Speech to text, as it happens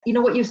you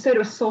know, what you said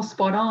was so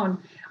spot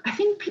on. I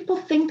think people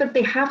think that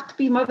they have to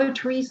be Mother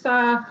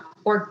Teresa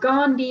or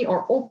Gandhi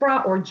or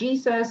Oprah or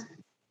Jesus.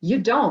 You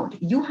don't.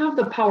 You have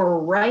the power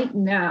right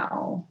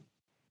now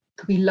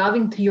to be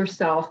loving to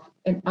yourself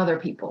and other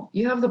people.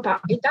 You have the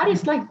power. That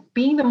is like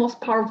being the most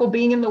powerful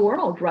being in the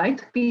world, right?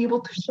 To be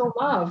able to show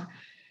love.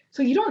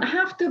 So you don't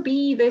have to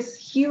be this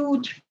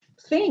huge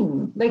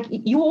thing. Like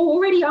you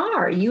already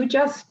are. You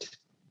just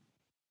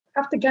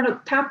have to kind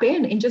of tap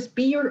in and just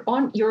be your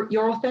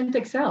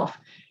authentic self.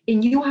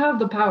 And you have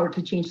the power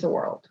to change the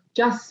world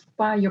just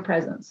by your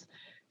presence.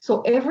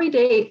 So every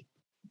day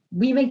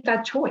we make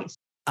that choice.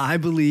 I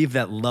believe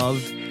that love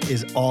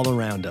is all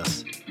around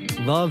us.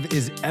 Love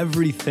is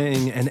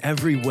everything and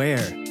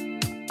everywhere.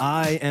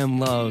 I am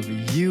love.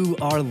 You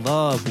are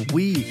love.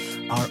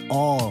 We are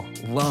all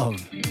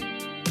love.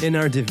 In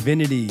our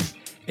divinity,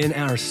 in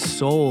our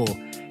soul,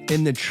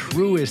 in the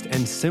truest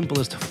and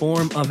simplest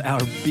form of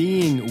our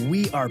being,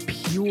 we are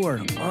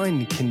pure,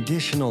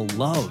 unconditional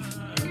love.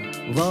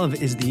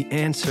 Love is the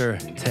answer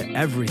to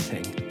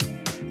everything.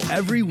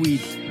 Every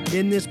week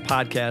in this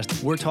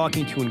podcast, we're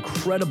talking to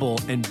incredible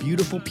and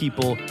beautiful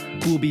people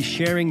who will be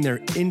sharing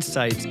their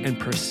insights and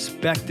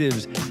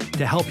perspectives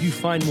to help you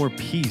find more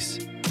peace,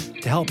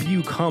 to help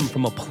you come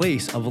from a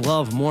place of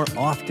love more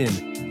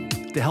often,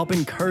 to help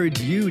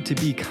encourage you to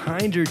be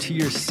kinder to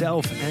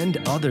yourself and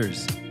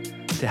others,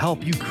 to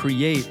help you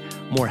create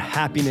more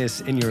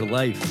happiness in your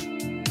life,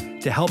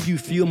 to help you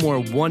feel more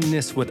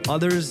oneness with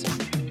others,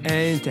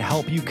 and to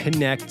help you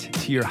connect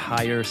to your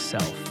higher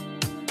self.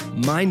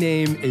 My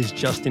name is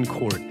Justin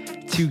Court.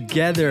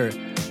 Together,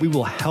 we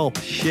will help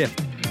shift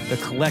the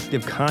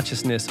collective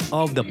consciousness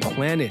of the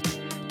planet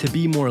to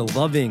be more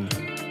loving,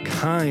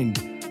 kind,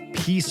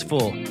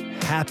 peaceful,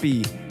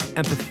 happy,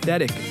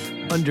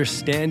 empathetic,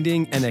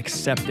 understanding, and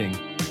accepting.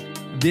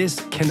 This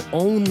can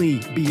only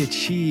be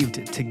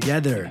achieved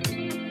together.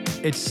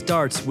 It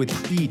starts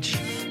with each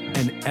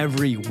and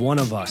every one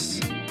of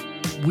us.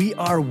 We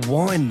are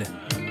one,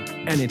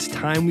 and it's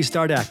time we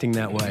start acting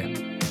that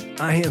way.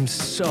 I am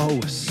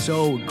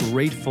so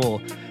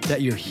grateful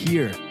that you're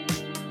here.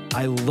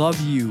 I love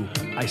you,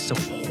 I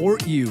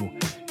support you,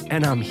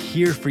 and I'm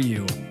here for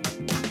you.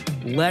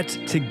 Let's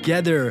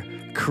together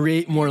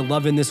create more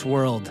love in this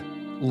world.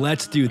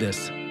 Let's do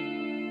this.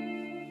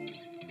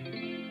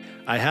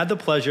 I had the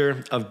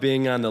pleasure of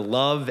being on the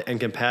Love and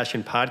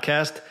Compassion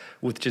podcast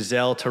with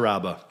Gissele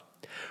Taraba.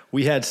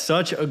 We had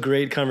such a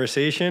great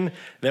conversation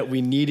that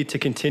we needed to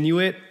continue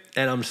it,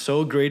 and I'm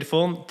so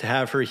grateful to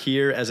have her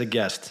here as a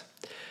guest.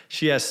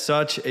 She has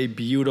such a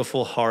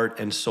beautiful heart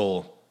and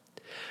soul.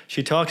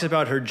 She talks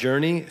about her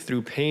journey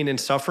through pain and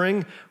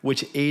suffering,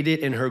 which aided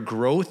in her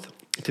growth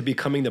to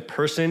becoming the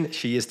person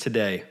she is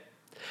today.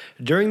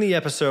 During the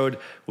episode,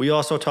 we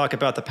also talk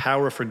about the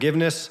power of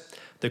forgiveness,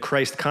 the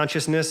Christ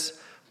consciousness,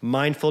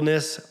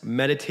 mindfulness,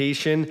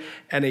 meditation,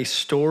 and a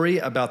story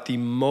about the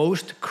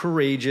most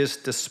courageous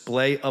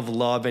display of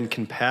love and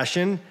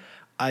compassion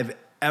I've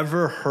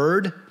ever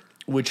heard,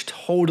 which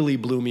totally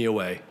blew me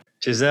away.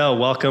 Gissele,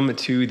 welcome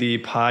to the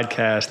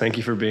podcast. Thank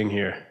you for being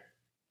here.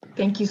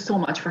 Thank you so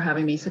much for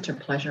having me. Such a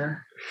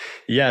pleasure.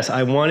 Yes,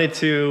 I wanted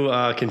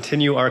to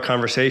continue our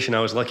conversation.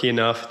 I was lucky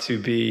enough to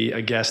be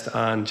a guest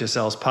on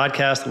Gissele's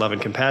podcast, Love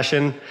and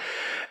Compassion.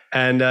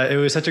 And it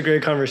was such a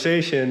great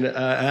conversation.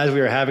 As we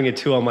were having it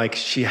too, I'm like,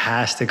 she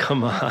has to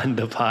come on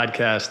the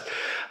podcast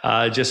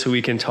just so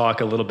we can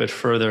talk a little bit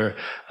further.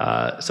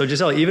 So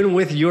Gissele, even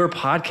with your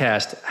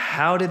podcast,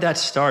 how did that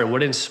start?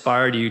 What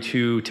inspired you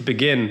to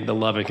begin the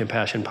Love and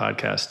Compassion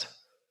podcast?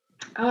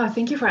 Oh,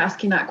 thank you for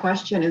asking that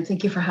question, and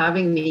thank you for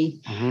having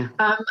me. Mm-hmm.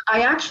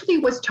 I actually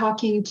was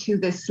talking to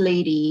this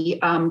lady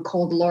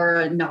called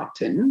Laura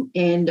Naughton,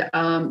 and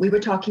we were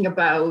talking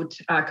about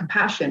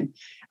compassion.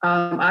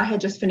 I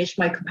had just finished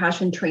my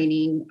compassion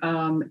training,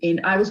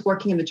 and I was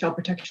working in the child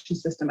protection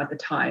system at the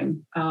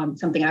time,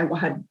 something I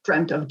had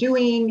dreamt of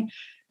doing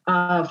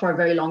for a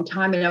very long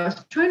time. And I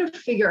was trying to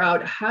figure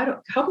out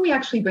how can we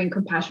actually bring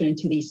compassion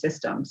into these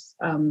systems?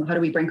 How do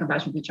we bring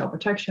compassion to child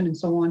protection and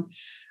so on?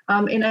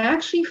 And I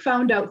actually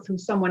found out through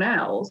someone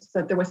else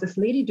that there was this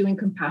lady doing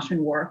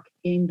compassion work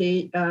in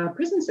the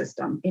prison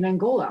system in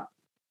Angola.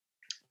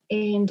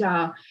 And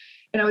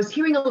I was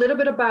hearing a little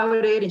bit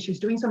about it, and she was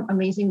doing some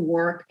amazing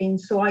work. And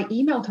so I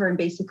emailed her and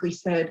basically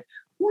said,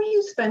 will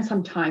you spend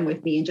some time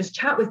with me and just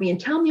chat with me and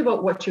tell me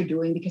about what you're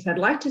doing? Because I'd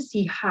like to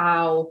see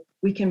how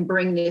we can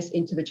bring this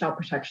into the child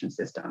protection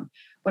system.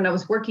 When I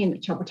was working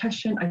in child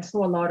protection, I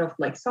saw a lot of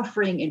like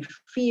suffering and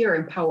fear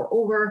and power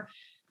over.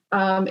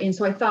 And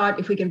so I thought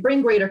if we can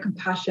bring greater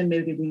compassion,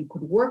 maybe we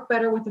could work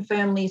better with the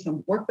families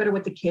and work better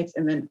with the kids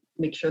and then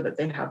make sure that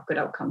they have good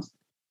outcomes.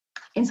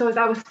 And so as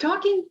I was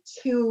talking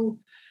to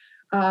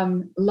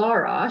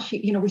Laura,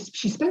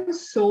 she spent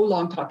so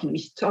long talking to me.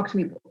 She talked to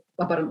me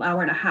about an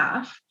hour and a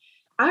half.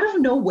 Out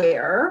of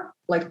nowhere,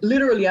 like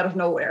literally out of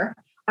nowhere,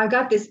 I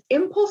got this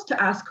impulse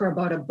to ask her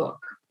about a book.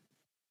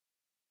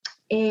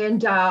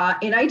 And I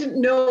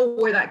didn't know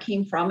where that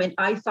came from. And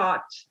I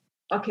thought,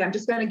 okay, I'm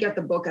just going to get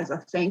the book as a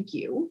thank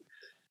you.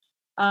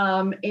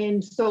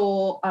 And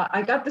so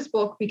I got this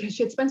book because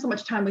she had spent so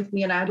much time with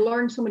me, and I had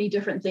learned so many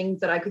different things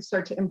that I could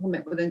start to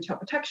implement within child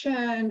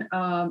protection.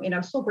 And I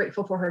was so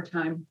grateful for her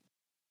time.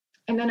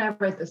 And then I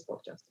read this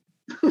book, Justin.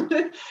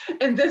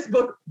 And this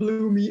book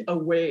blew me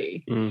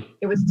away.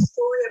 It was a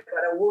story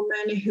about a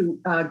woman who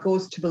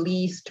goes to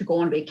Belize to go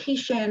on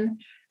vacation.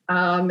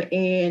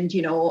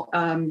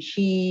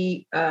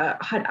 She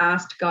had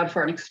asked God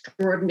for an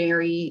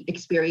extraordinary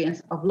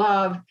experience of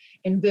love,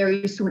 and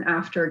very soon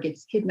after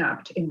gets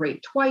kidnapped and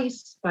raped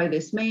twice by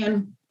this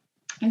man.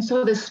 And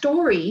so the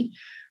story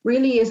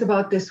really is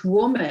about this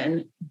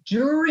woman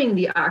during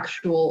the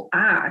actual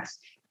acts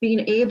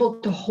being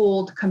able to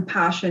hold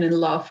compassion and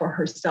love for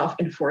herself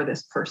and for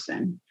this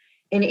person.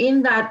 And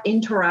in that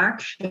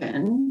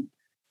interaction,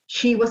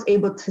 she was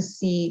able to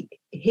see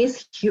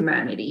his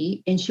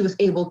humanity, and she was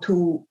able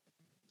to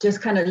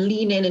just kind of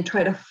lean in and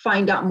try to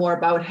find out more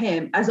about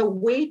him as a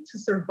way to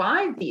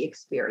survive the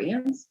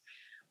experience.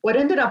 What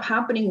ended up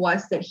happening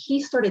was that he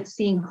started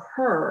seeing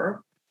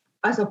her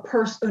as a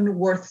person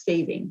worth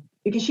saving,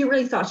 because she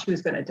really thought she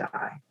was going to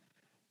die.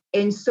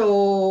 And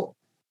so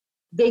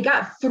they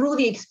got through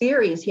the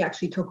experience. He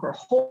actually took her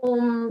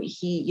home.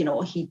 He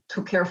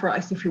took care of her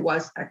as if he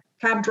was a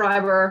cab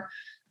driver.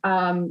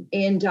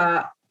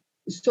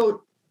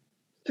 So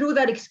through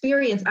that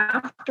experience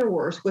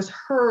afterwards was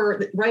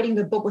her writing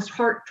the book, was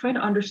her trying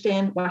to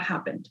understand what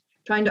happened,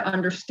 trying to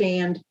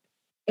understand,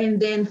 and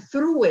then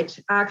through it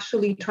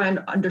actually trying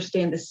to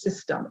understand the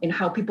system and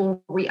how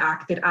people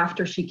reacted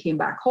after she came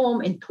back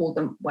home and told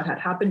them what had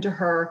happened to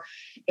her,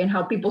 and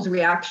how people's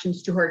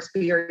reactions to her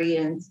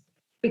experience.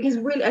 Because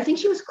really, I think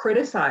she was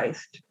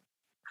criticized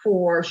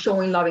for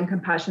showing love and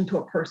compassion to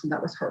a person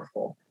that was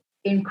hurtful,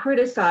 and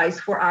criticized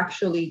for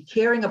actually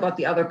caring about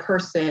the other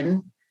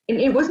person. And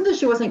it wasn't that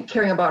she wasn't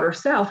caring about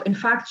herself. In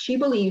fact, she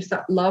believes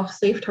that love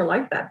saved her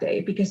life that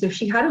day, because if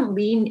she hadn't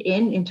leaned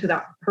into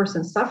that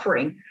person's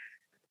suffering,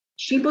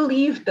 she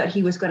believed that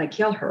he was going to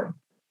kill her.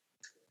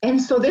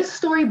 And so this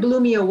story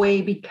blew me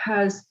away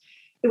because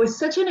it was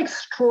such an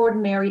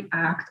extraordinary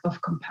act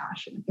of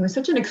compassion. It was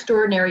such an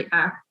extraordinary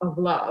act of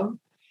love.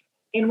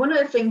 And one of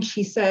the things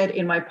she said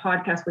in my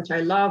podcast, which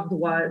I loved,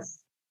 was,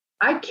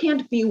 I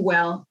can't be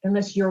well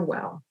unless you're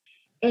well.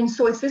 And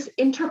so it's this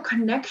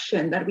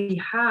interconnection that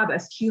we have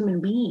as human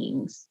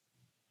beings.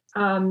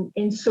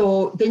 And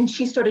so then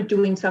she started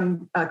doing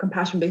some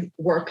compassion-based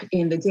work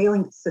in the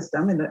jailing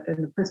system, in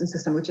the prison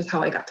system, which is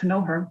how I got to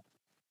know her.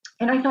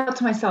 And I thought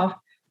to myself,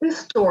 this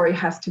story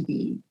has to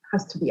be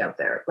out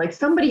there. Like,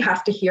 somebody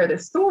has to hear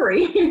this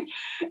story.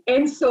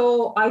 And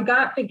so I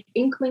got the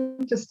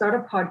inkling to start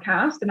a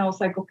podcast, and I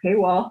was like, okay,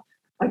 well,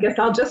 I guess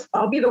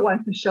I'll be the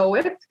one to show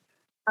it.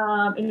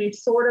 And it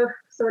sort of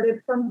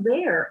started from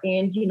there.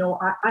 And,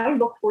 I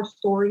look for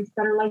stories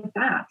that are like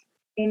that.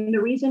 And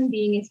the reason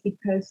being is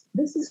because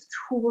this is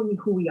truly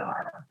who we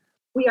are.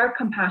 We are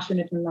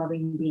compassionate and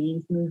loving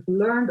beings. And we've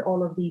learned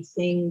all of these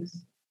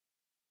things.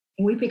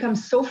 And we've become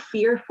so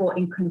fearful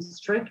and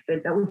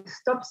constricted that we've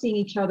stopped seeing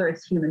each other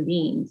as human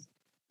beings.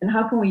 And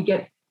how can we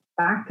get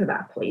back to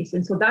that place?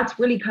 And so that's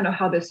really kind of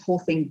how this whole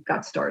thing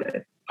got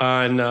started.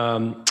 On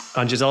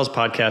Gisele's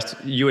podcast,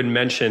 you had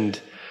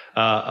mentioned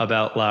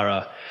about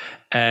Lara,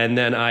 and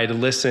then I'd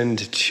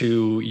listened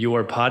to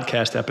your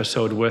podcast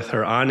episode with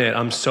her on it.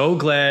 I'm so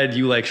glad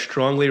you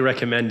strongly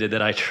recommended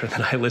that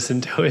I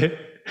listen to it,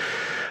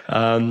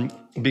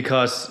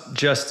 because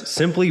just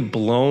simply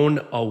blown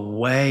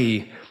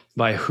away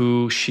by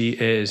who she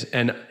is.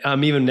 And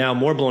I'm even now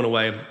more blown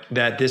away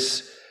that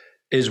this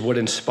is what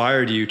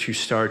inspired you to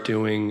start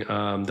doing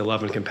the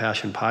Love and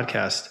Compassion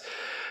podcast.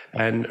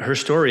 And her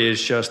story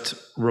is just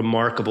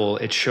remarkable.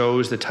 It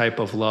shows the type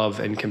of love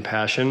and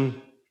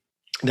compassion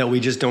that we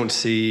just don't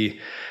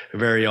see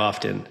very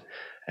often.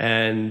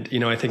 And,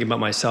 I think about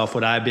myself,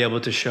 would I be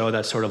able to show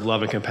that sort of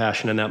love and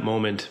compassion in that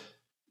moment?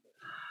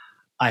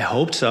 I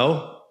hope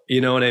so. You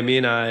know what I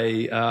mean?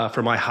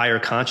 For my higher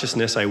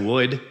consciousness, I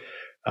would.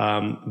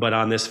 But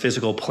on this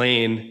physical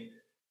plane,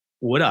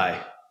 would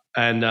I?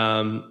 And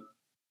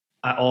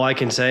all I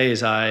can say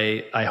is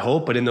I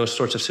hope, but in those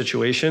sorts of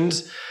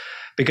situations,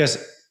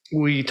 because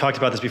we talked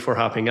about this before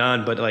hopping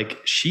on, but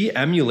she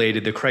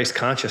emulated the Christ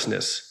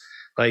consciousness.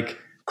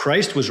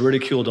 Christ was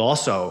ridiculed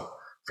also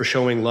for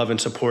showing love and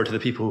support to the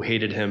people who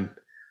hated him.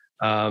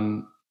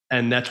 And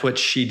that's what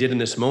she did in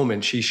this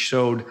moment. She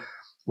showed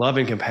love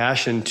and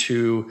compassion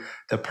to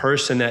the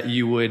person that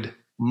you would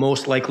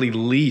most likely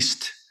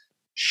least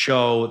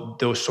show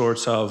those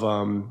sorts of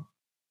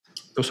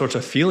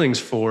feelings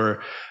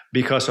for,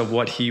 because of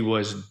what he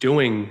was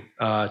doing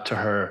to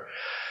her.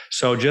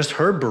 So just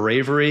her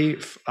bravery,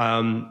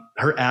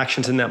 her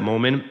actions in that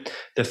moment,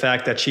 the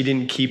fact that she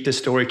didn't keep the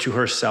story to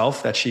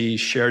herself, that she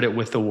shared it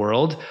with the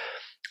world,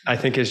 I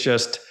think is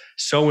just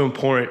so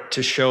important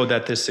to show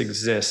that this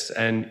exists.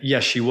 And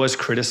yes, she was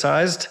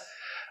criticized.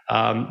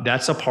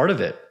 That's a part of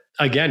it.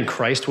 Again,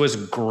 Christ was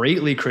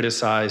greatly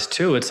criticized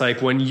too. It's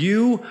like when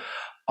you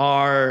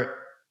are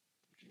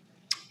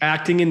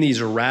acting in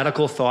these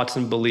radical thoughts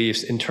and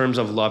beliefs in terms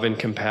of love and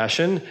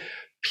compassion,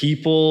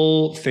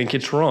 people think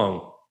it's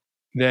wrong.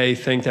 They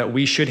think that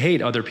we should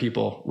hate other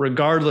people,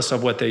 regardless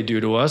of what they do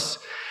to us.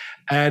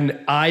 And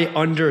I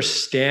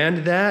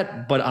understand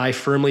that, but I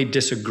firmly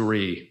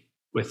disagree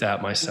with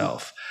that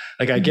myself.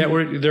 Like, I get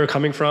where they're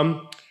coming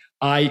from.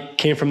 I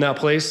came from that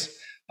place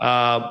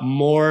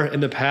more in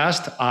the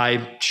past.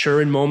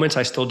 In moments,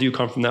 I still do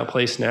come from that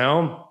place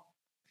now.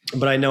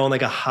 But I know on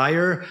like a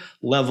higher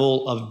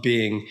level of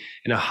being,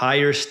 in a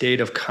higher state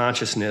of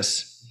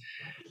consciousness,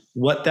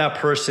 what that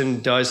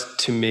person does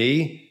to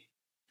me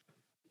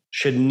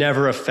should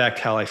never affect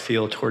how I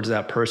feel towards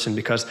that person.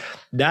 Because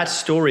that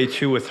story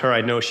too with her,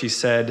 I know she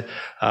said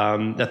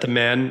that the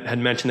man had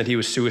mentioned that he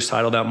was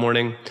suicidal that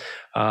morning,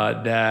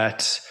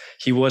 that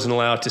he wasn't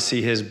allowed to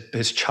see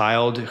his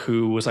child,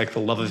 who was like the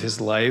love of his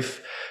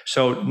life.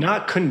 So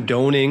not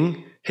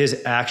condoning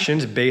his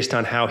actions based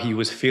on how he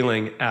was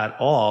feeling at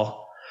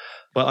all,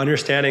 but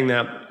understanding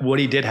that what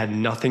he did had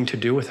nothing to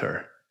do with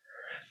her.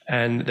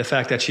 And the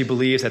fact that she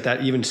believes that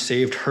that even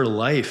saved her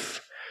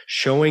life,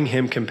 showing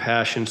him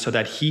compassion so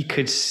that he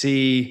could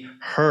see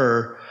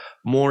her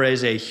more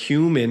as a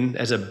human,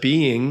 as a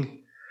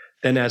being,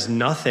 than as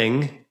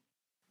nothing,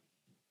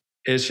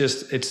 is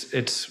just,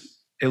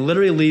 it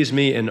literally leaves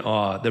me in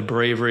awe, the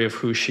bravery of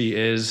who she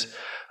is,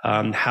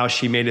 how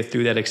she made it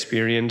through that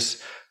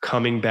experience,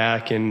 coming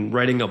back and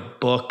writing a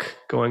book,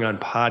 going on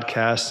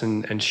podcasts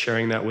and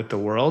sharing that with the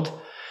world.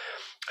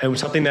 And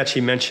something that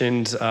she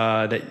mentioned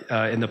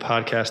in the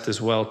podcast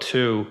as well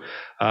too.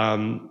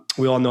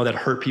 We all know that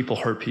hurt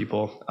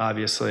people,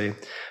 obviously.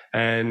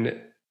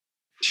 And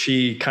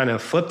she kind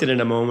of flipped it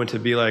in a moment to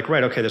be like,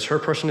 right, okay, this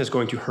hurt person is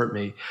going to hurt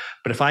me.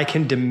 But if I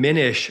can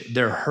diminish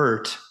their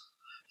hurt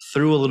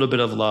through a little bit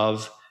of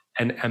love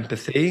and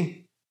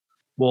empathy,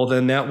 well,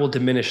 then that will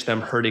diminish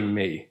them hurting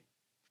me.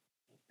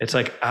 It's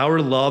like our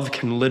love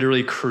can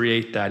literally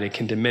create that. It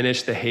can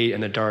diminish the hate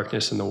and the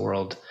darkness in the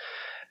world.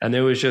 And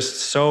there was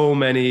just so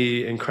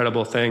many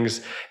incredible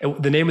things.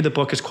 The name of the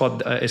book is called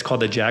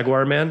The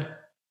Jaguar Man.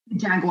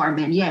 Jaguar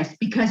Man, yes,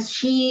 because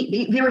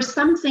there were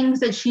some things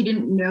that she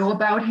didn't know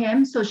about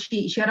him. So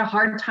she had a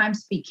hard time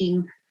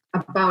speaking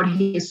about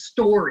his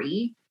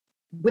story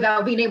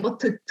without being able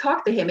to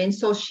talk to him. And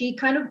so she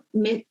kind of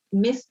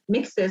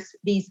mixes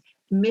these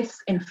myths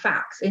and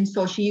facts. And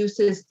so she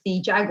uses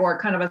the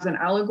jaguar kind of as an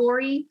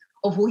allegory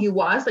of who he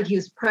was. Like, he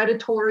was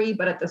predatory,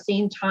 but at the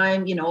same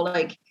time, he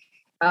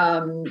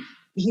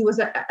was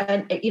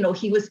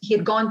he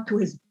had gone to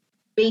his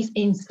base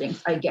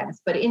instincts, I guess,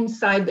 but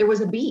inside there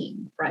was a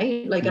being,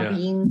 right? Like a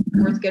being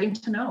worth getting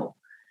to know.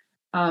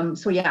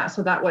 So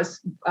that was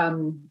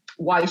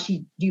why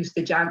she used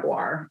the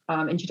jaguar.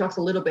 And she talks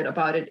a little bit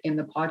about it in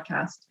the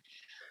podcast.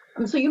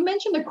 So you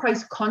mentioned the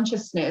Christ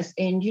consciousness,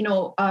 and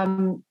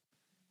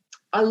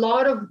a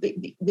lot of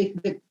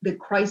the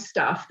Christ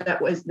stuff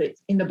that's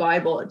in the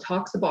Bible, it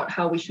talks about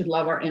how we should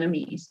love our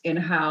enemies, and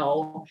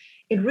how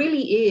it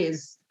really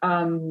is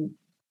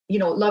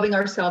loving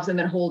ourselves and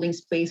then holding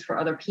space for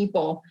other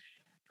people.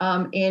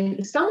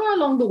 And somewhere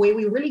along the way,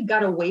 we really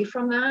got away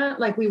from that.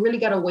 Like, we really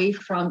got away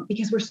from,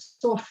 because we're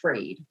so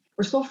afraid.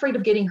 We're so afraid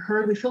of getting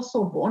hurt. We feel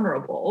so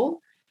vulnerable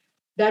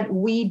that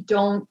we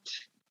don't,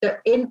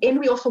 and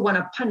we also want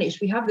to punish.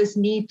 We have this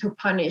need to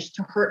punish,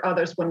 to hurt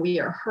others when we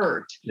are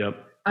hurt.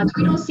 Yep. And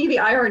we don't see the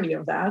irony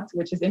of that,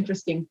 which is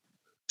interesting.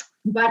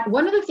 But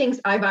one of the things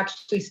I've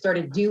actually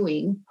started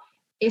doing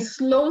is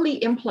slowly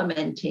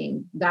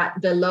implementing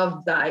the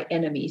love thy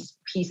enemies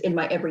piece in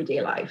my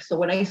everyday life. So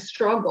when I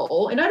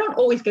struggle, and I don't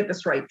always get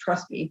this right,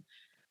 trust me,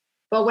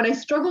 but when I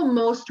struggle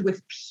most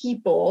with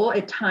people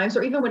at times,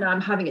 or even when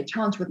I'm having a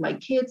challenge with my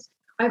kids,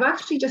 I've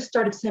actually just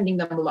started sending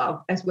them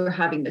love as we're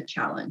having the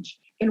challenge.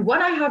 And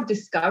what I have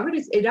discovered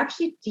is it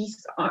actually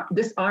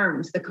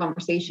disarms the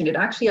conversation. It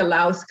actually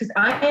allows, because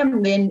I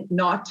am then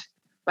not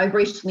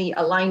vibrationally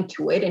aligned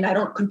to it, and I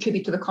don't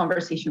contribute to the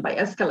conversation by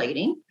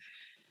escalating.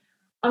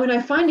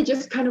 I find it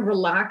just kind of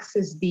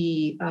relaxes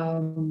the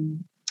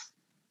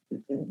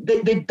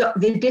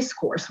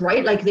discourse,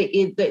 right? Like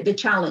the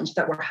challenge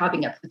that we're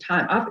having at the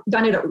time. I've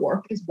done it at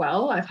work as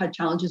well. I've had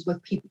challenges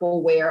with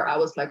people where I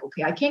was like,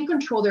 okay, I can't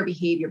control their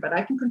behavior, but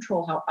I can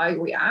control how I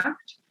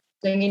react.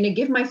 So I'm going to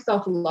give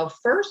myself love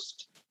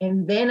first,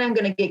 and then I'm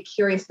going to get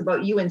curious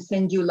about you and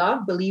send you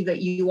love, believe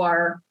that you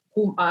are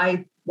whom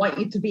I want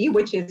you to be,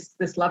 which is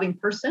this loving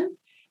person.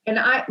 And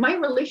my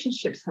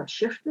relationships have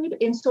shifted.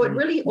 And so it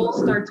really all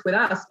starts with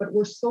us, but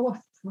we're so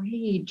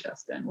afraid,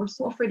 Justin. We're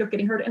so afraid of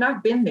getting hurt. And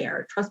I've been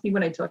there. Trust me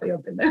when I tell you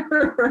I've been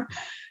there.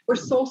 We're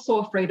so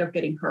afraid of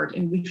getting hurt,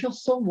 and we feel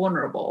so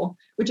vulnerable,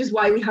 which is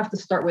why we have to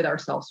start with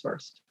ourselves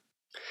first.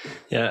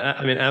 Yeah,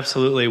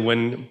 absolutely.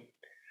 When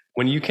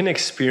you can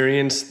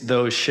experience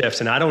those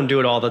shifts, and I don't do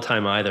it all the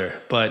time either,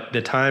 but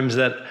the times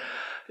that,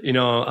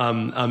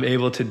 I'm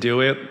able to do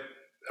it,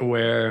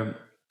 where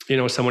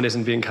someone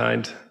isn't being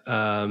kind,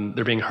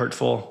 they're being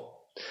hurtful.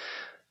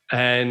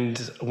 And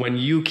when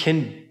you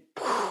can,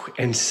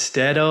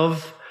 instead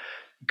of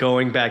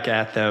going back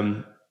at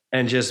them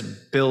and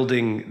just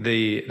building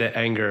the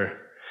anger,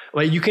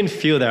 Well, you can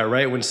feel that,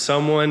 right? When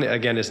someone,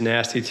 again, is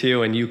nasty to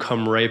you and you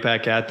come right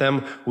back at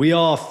them, we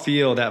all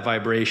feel that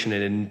vibration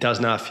and it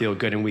does not feel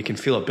good. And we can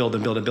feel it build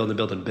and build and build and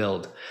build and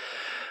build.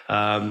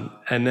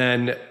 And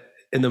then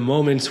in the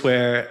moments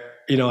where,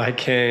 I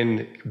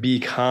can be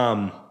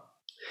calm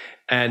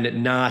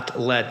and not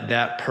let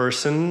that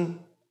person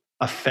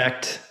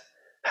affect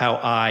how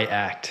I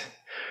act,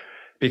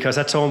 because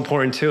that's so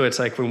important too. It's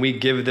like when we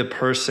give the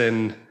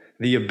person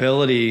the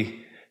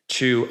ability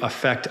to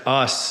affect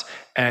us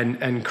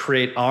and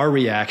create our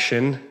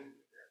reaction,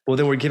 well,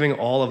 then we're giving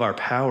all of our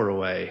power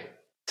away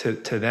to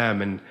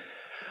them. And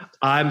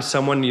I'm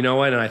someone,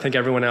 and I think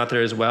everyone out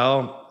there as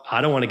well,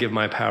 I don't want to give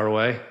my power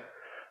away.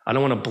 I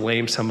don't want to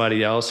blame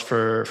somebody else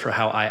for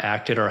how I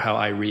acted or how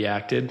I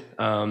reacted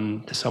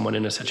to someone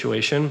in a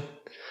situation.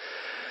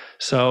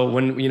 So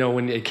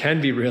when it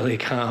can be really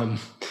calm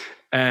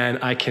and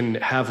I can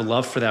have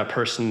love for that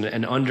person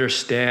and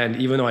understand,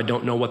 even though I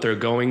don't know what they're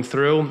going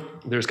through,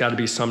 there's got to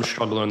be some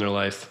struggle in their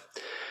life.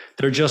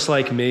 They're just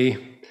like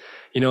me.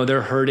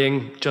 They're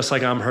hurting just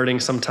like I'm hurting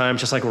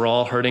sometimes, just like we're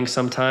all hurting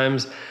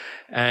sometimes.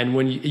 And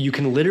when you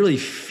can literally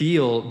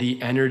feel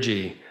the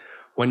energy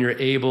when you're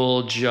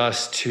able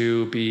just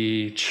to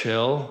be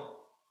chill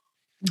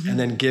and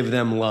then give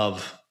them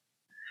love,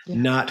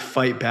 not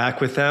fight back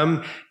with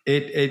them.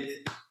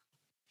 It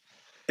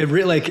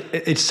really,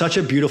 it's such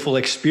a beautiful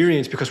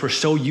experience because we're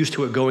so used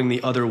to it going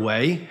the other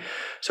way.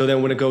 So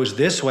then when it goes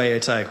this way,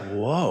 it's like,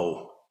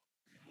 whoa,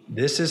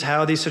 this is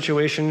how these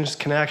situations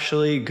can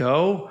actually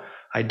go.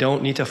 I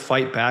don't need to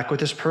fight back with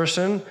this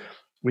person.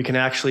 We can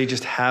actually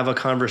just have a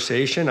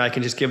conversation. I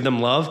can just give them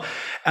love.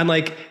 And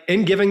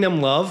in giving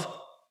them love,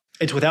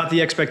 it's without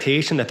the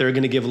expectation that they're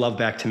going to give love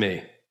back to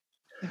me.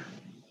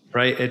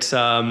 Right?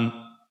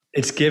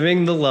 It's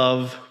giving the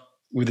love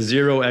with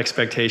zero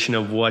expectation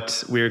of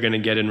what we're going to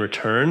get in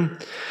return.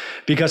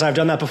 Because I've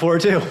done that before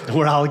too,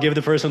 where I'll give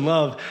the person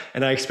love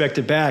and I expect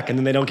it back and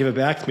then they don't give it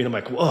back to me. And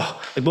I'm like, whoa,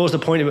 what was the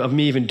point of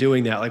me even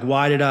doing that?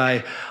 Why did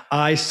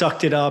I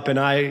sucked it up and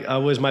I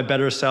was my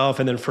better self,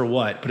 and then for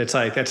what? But it's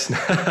that's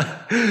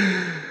not,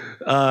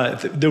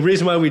 the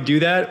reason why we do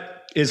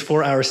that is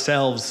for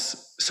ourselves,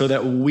 so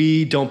that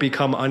we don't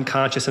become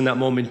unconscious in that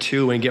moment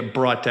too and get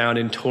brought down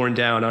and torn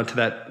down onto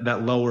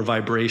that lower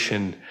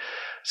vibration.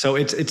 So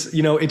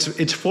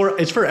it's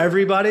for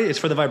everybody. It's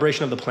for the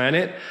vibration of the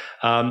planet.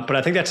 But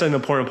I think that's an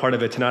important part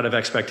of it, to not have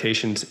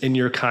expectations in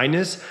your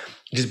kindness.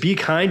 Just be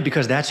kind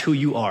because that's who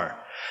you are.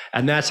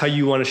 And that's how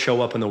you want to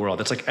show up in the world.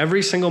 It's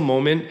every single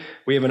moment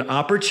we have an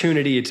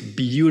opportunity. It's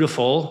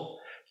beautiful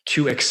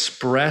to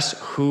express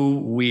who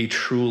we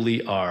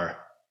truly are.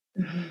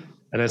 Mm-hmm.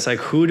 And it's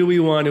who do we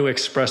want to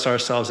express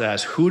ourselves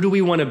as? Who do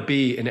we want to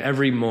be in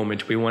every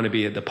moment? We want to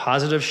be the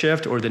positive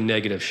shift or the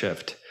negative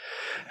shift.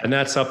 And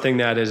that's something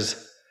that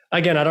is,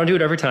 again, I don't do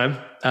it every time,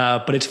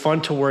 but it's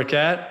fun to work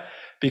at,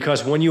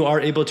 because when you are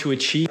able to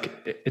achieve,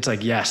 it's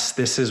yes,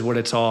 this is what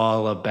it's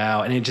all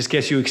about. And it just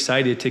gets you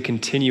excited to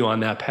continue on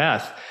that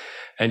path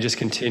and just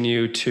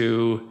continue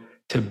to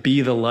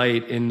be the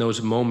light in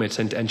those moments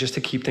and just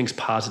to keep things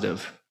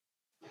positive.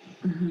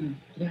 Mm-hmm.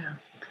 Yeah.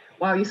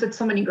 Wow, you said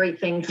so many great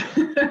things.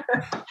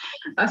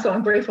 So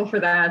I'm grateful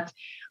for that.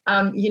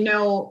 One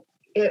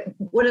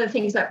of the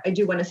things that I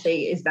do want to say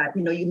is that,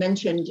 you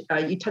mentioned,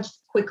 you touched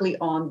quickly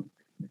on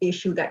the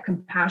issue that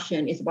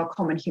compassion is about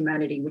common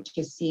humanity, which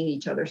is seeing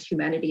each other's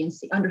humanity and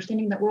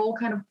understanding that we're all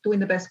kind of doing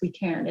the best we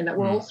can and that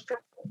we're all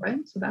struggling,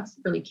 right? So that's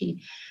really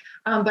key.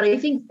 But I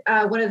think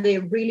one of the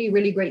really,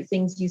 really great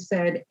things you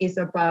said is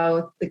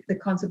about the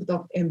concept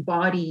of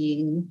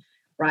embodying,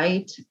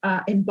 right?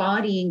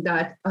 Embodying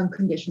that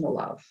unconditional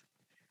love.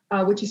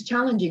 Which is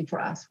challenging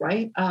for us,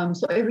 right?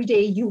 So every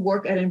day you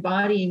work at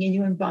embodying and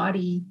you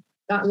embody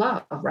that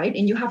love, right?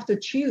 And you have to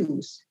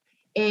choose.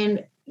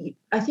 And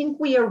I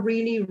think we are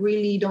really,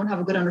 really don't have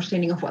a good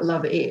understanding of what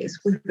love is.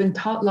 We've been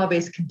taught love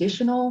is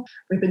conditional.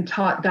 We've been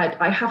taught that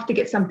I have to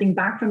get something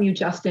back from you,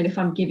 Justin, if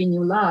I'm giving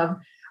you love,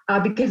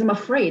 because I'm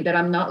afraid that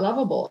I'm not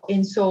lovable.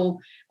 And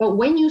so, but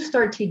when you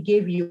start to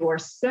give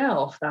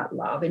yourself that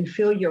love and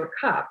fill your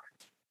cup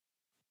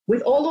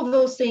with all of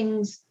those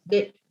things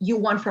that you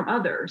want from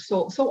others.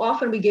 So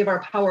often we give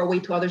our power away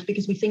to others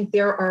because we think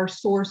they're our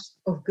source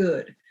of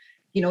good.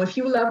 If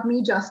you love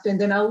me, Justin,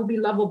 then I will be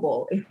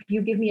lovable. If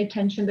you give me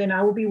attention, then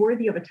I will be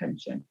worthy of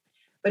attention.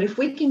 But if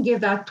we can give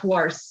that to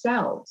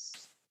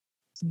ourselves,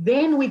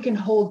 then we can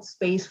hold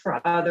space for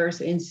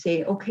others and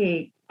say,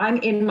 okay, I'm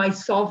in my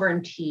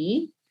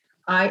sovereignty.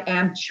 I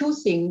am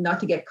choosing not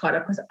to get caught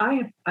up, because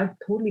I've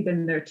totally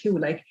been there too.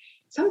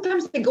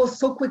 Sometimes it goes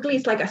so quickly,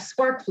 it's like a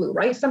spark flew,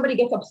 right? Somebody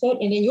gets upset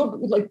and then you're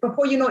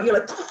before you know it,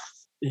 you're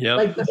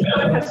yep. The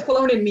spark has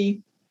flown in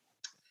me.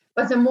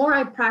 But the more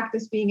I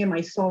practice being in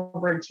my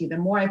sovereignty, the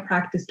more I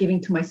practice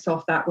giving to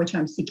myself that which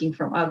I'm seeking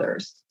from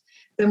others,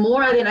 the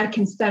more I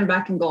can stand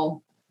back and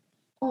go,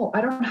 oh,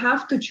 I don't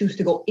have to choose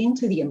to go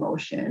into the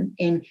emotion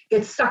and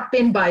get sucked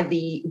in by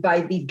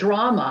the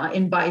drama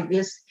and by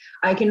this.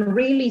 I can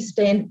really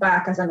stand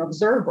back as an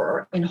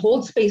observer and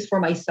hold space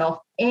for myself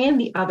and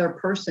the other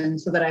person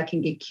so that I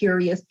can get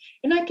curious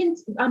and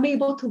I'm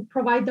able to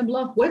provide them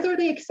love, whether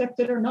they accept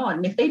it or not.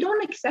 And if they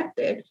don't accept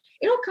it,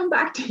 it'll come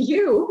back to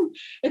you.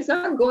 It's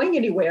not going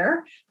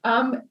anywhere.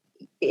 And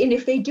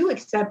if they do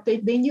accept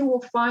it, then you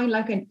will find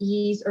like an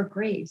ease or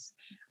grace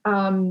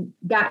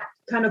that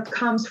kind of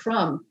comes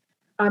from.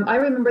 I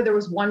remember there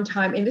was one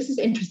time, and this is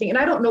interesting, and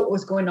I don't know what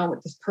was going on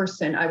with this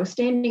person. I was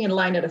standing in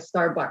line at a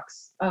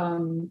Starbucks,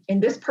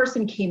 and this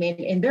person came in,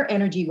 and their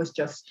energy was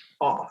just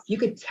off. You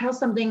could tell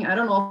something. I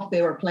don't know if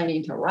they were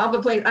planning to rob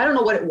a place. I don't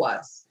know what it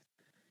was.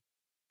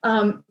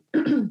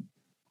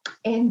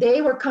 And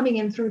they were coming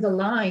in through the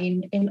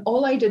line, and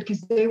all I did, because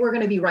they were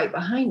going to be right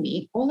behind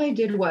me, all I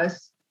did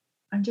was,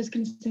 I'm just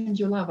going to send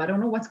you love. I don't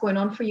know what's going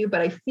on for you,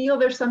 but I feel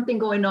there's something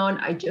going on.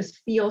 I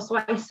just feel,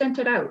 so I sent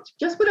it out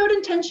just without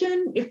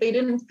intention. If they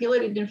didn't feel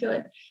it, it didn't feel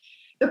it.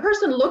 The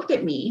person looked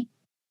at me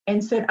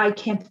and said, I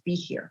can't be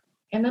here,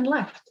 and then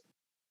left.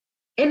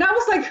 And I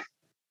was like,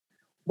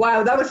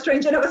 wow, that was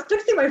strange. And I was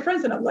texting my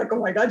friends and I'm like, oh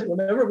my God, you will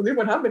never believe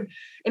what happened.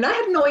 And I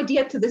had no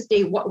idea to this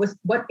day what was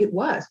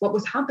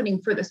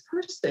happening for this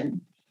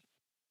person.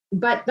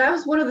 But that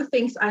was one of the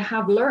things I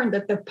have learned,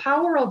 that the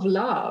power of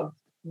love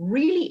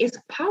really is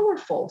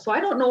powerful. So I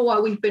don't know why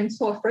we've been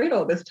so afraid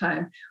all this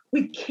time.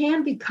 We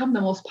can become the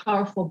most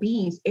powerful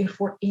beings if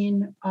we're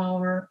in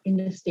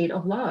the state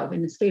of love,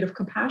 in the state of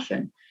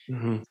compassion.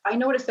 Mm-hmm. I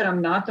noticed that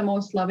I'm not the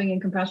most loving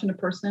and compassionate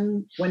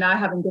person when I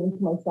haven't given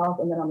to myself,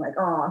 and then I'm like,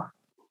 oh,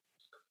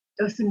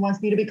 Justin wants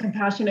me to be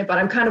compassionate, but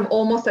I'm kind of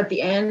almost at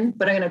the end,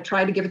 but I'm going to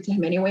try to give it to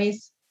him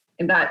anyways.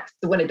 And that's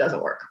when it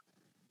doesn't work.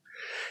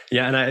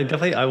 Yeah. And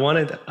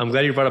I'm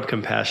glad you brought up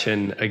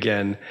compassion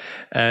again.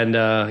 And,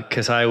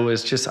 cause I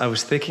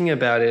was thinking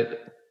about it,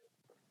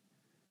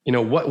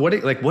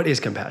 what is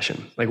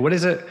compassion? Like, what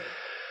does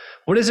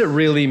it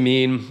really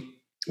mean?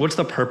 What's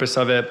the purpose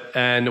of it?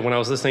 And when I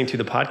was listening to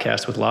the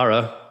podcast with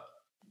Lara,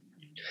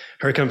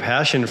 her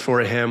compassion for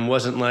him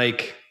wasn't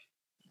like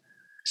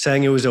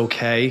saying it was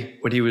okay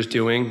what he was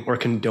doing, or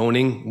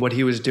condoning what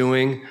he was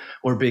doing,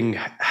 or being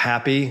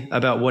happy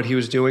about what he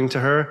was doing to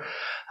her.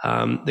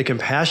 The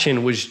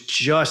compassion was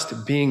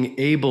just being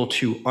able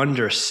to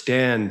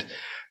understand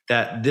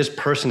that this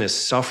person is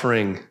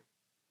suffering,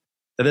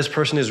 that this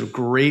person is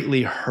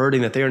greatly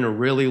hurting, that they're in a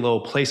really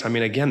low place. I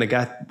mean, again, the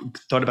guy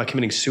thought about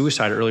committing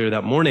suicide earlier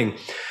that morning.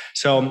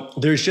 So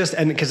there's just,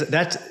 and because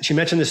she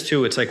mentioned this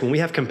too, it's like when we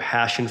have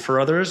compassion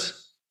for others,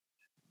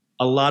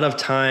 a lot of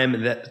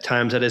times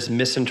that is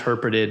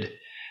misinterpreted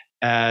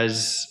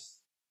as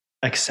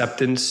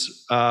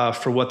acceptance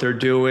for what they're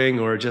doing,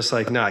 or just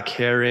like not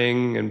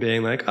caring and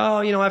being like, oh,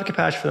 I have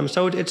compassion for them,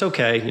 so it's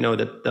okay,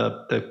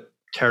 the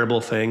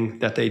terrible thing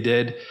that they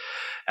did.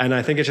 And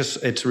I think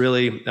it's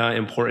really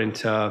important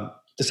to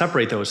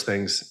separate those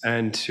things,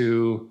 and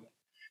to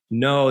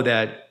know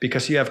that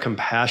because you have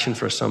compassion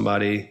for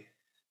somebody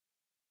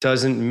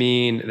doesn't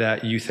mean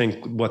that you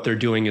think what they're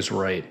doing is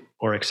right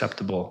or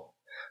acceptable.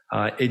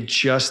 It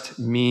just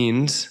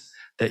means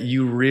that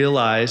you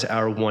realize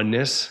our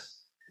oneness,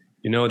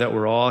 that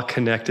we're all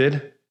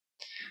connected,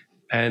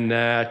 and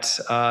that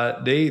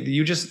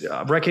you just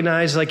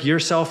recognize like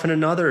yourself and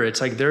another. It's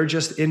like they're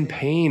just in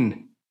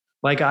pain.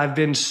 Like I've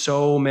been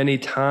so many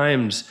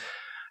times,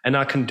 and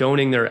not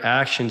condoning their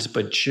actions,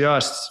 but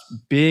just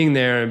being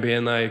there and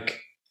being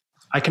like,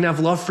 I can have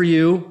love for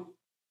you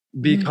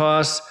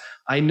because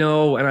I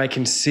know and I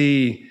can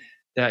see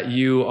that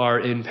you are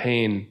in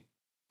pain.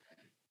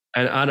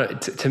 And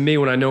to me,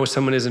 when I know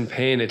someone is in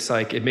pain, it's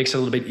like, it makes it a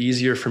little bit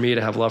easier for me to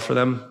have love for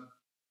them,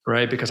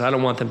 right? Because I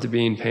don't want them to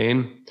be in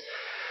pain.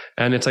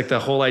 And it's like the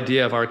whole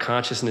idea of our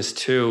consciousness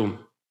too,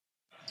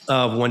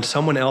 of when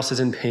someone else is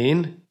in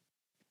pain,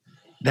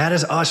 that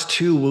is us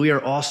too. We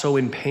are also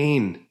in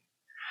pain,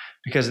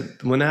 because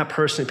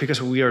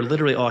because we are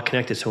literally all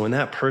connected. So when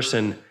that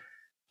person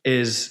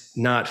is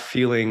not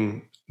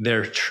feeling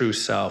their true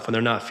self, when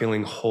they're not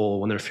feeling whole,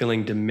 when they're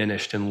feeling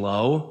diminished and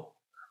low,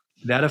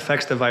 that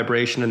affects the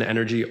vibration and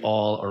energy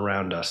all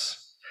around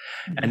us.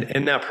 Mm-hmm. And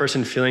in that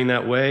person feeling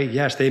that way,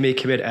 yes, they may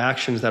commit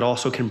actions that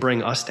also can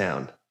bring us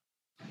down.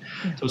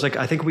 Yeah. So it's like,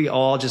 I think we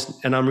all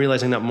and I'm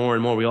realizing that more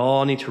and more, we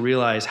all need to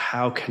realize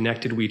how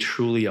connected we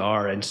truly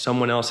are. And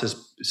someone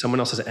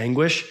else's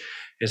anguish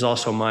is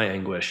also my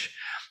anguish.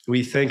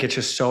 We think it's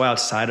just so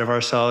outside of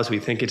ourselves. We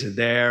think it's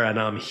there and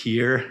I'm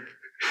here.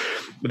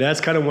 But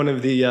that's kind of one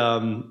of the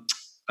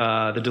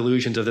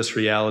delusions of this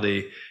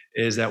reality,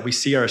 is that we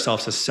see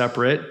ourselves as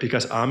separate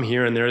because I'm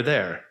here and they're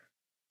there.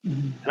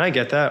 Mm-hmm. And I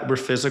get that. We're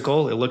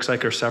physical. It looks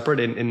like we're separate.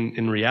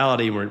 In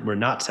reality, we're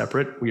not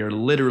separate. We are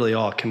literally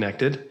all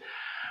connected.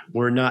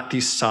 We're not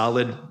these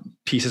solid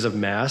pieces of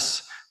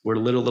mass. We're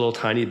little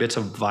tiny bits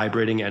of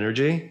vibrating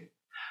energy.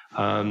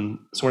 So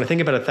when I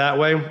think about it that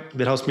way, it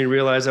helps me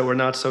realize that we're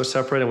not so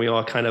separate, and we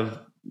all kind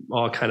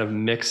of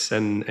mix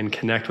and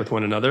connect with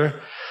one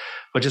another.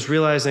 But just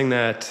realizing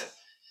that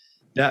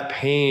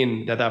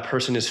pain that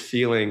person is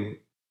feeling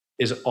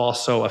is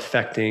also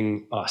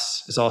affecting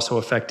us, is also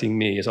affecting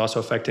me, is also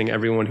affecting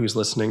everyone who's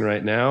listening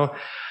right now.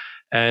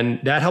 And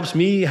that helps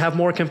me have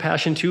more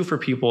compassion too for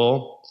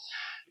people,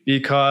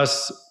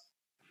 because,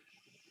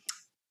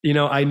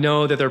 I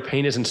know that their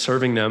pain isn't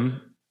serving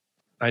them.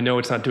 I know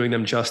it's not doing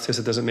them justice.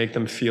 It doesn't make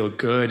them feel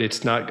good.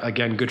 It's not,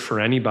 again, good for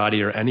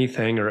anybody or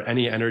anything or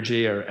any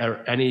energy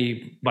or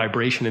any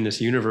vibration in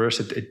this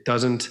universe. It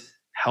doesn't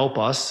help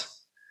us.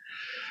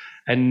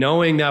 And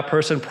knowing that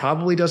person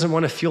probably doesn't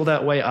want to feel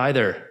that way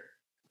either.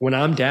 When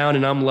I'm down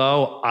and I'm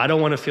low, I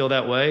don't want to feel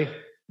that way.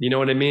 You know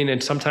what I mean?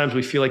 And sometimes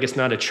we feel like it's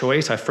not a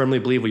choice. I firmly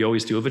believe we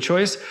always do have a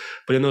choice.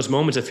 But in those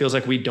moments, it feels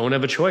like we don't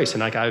have a choice.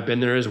 And like, I've been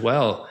there as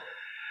well.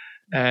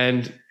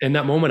 And in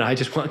that moment, I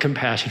just want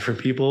compassion for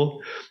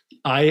people.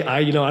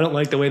 I don't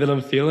like the way that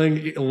I'm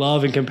feeling.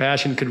 Love and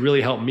compassion could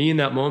really help me in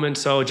that moment.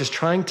 So just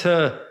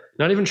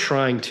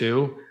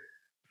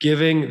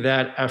giving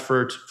that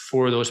effort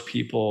for those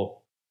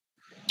people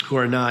who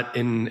are not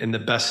in the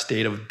best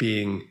state of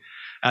being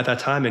at that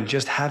time, and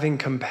just having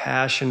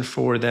compassion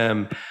for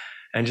them,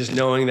 and just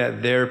knowing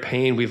that their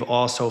pain, we've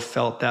also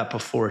felt that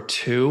before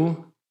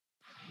too.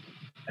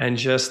 And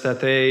just that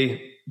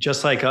they,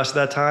 just like us at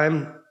that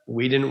time,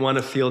 we didn't want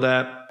to feel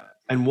that.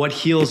 And what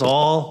heals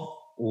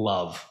all?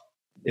 Love.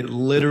 It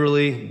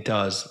literally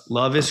does.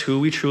 Love is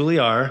who we truly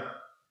are.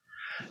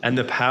 And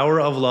the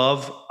power of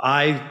love,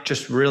 I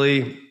just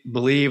really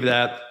believe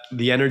that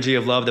the energy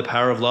of love, the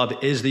power of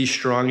love, is the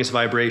strongest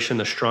vibration,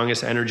 the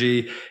strongest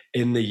energy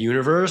in the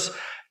universe,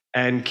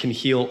 and can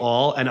heal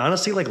all. And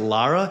honestly, like,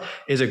 Lara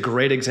is a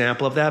great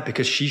example of that,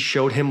 because she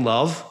showed him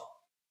love.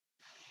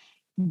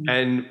 Mm-hmm.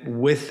 And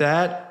with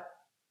that,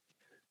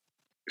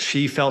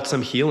 she felt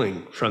some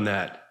healing from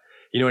that.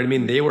 You know what I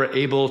mean? They were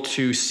able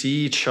to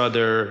see each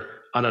other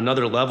on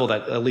another level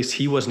that at least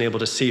he wasn't able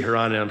to see her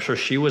on, and I'm sure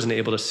she wasn't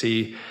able to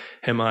see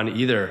him on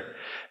either.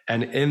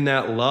 And in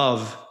that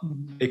love,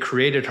 it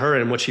created her,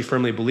 and what she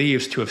firmly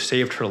believes, to have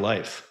saved her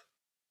life.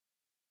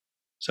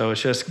 So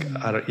it's just,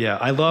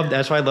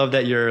 that's why I love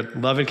that your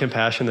Love and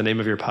Compassion, the name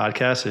of your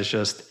podcast,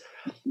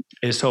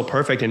 is so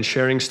perfect. And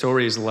sharing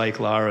stories like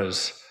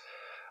Lara's,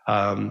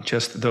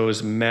 just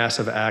those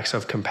massive acts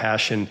of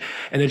compassion.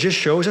 And it just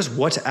shows us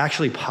what's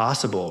actually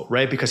possible,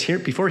 right? Because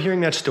before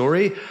hearing that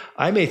story,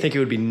 I may think it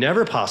would be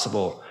never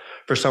possible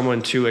for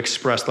someone to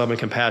express love and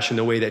compassion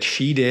the way that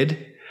she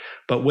did.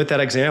 But with that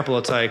example,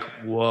 it's like,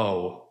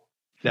 whoa,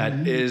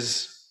 that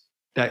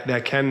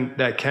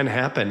can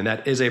happen. And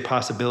that is a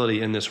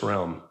possibility in this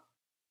realm.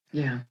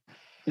 Yeah.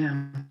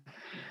 Yeah.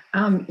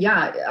 I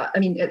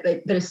mean,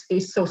 that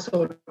is so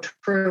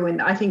true.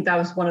 And I think that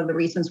was one of the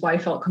reasons why I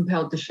felt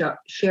compelled to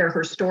share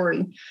her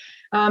story.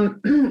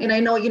 And I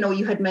know,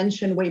 you had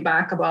mentioned way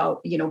back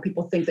about,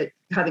 people think that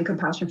having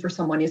compassion for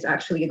someone is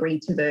actually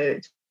agreeing to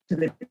the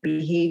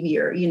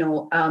behavior.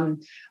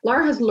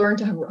 Lara has learned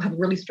to have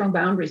really strong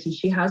boundaries, and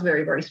she has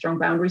very, very strong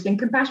boundaries. And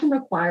compassion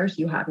requires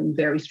you having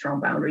very strong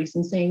boundaries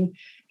and saying,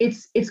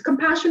 it's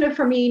compassionate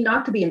for me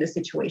not to be in this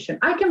situation.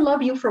 I can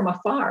love you from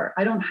afar.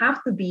 I don't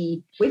have to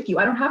be with you.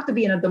 I don't have to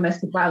be in a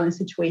domestic violence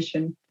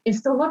situation and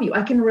still love you.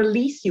 I can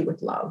release you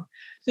with love.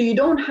 So you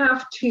don't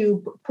have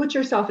to put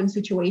yourself in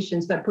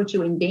situations that put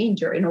you in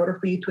danger in order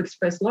for you to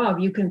express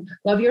love. You can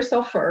love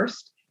yourself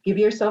first, give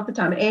yourself the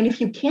time. And if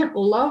you can't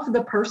love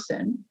the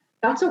person,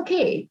 that's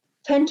okay.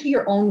 Tend to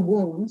your own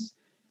wounds,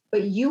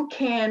 but you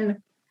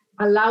can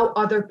allow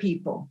other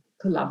people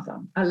to love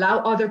them, allow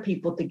other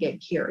people to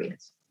get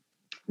curious.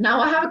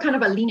 Now, I have a kind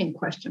of a leaning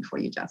question for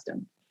you,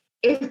 Justin.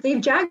 If the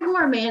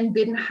Jaguar man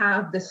didn't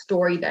have the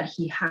story that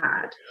he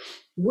had,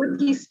 would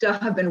he still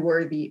have been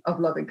worthy of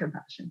love and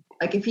compassion?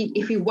 Like, if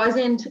he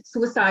wasn't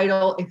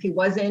suicidal, if he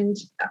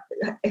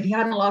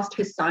hadn't lost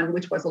his son,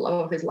 which was the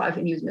love of his life,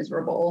 and he was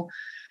miserable,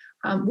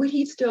 would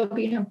he still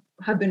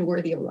have been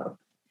worthy of love?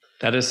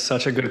 That is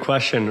such a good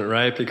question,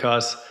 right?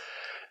 Because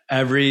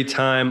every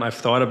time I've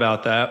thought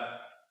about that,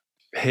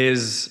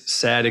 his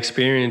sad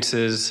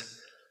experiences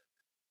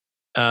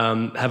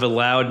have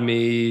allowed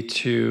me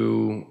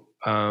to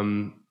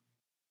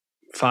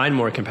find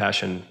more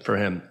compassion for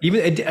him.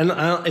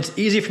 It's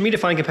easy for me to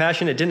find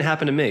compassion. It didn't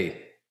happen to me.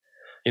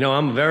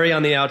 I'm very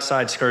on the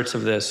outside skirts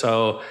of this.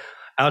 So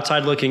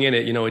outside looking in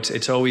it,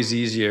 it's always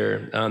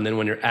easier than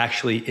when you're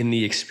actually in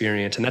the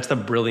experience. And that's the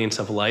brilliance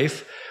of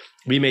life.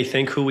 We may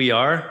think who we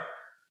are,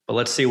 but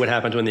let's see what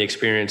happens when the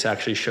experience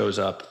actually shows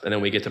up, and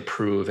then we get to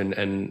prove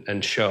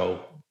and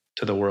show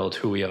to the world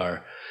who we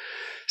are.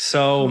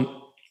 So,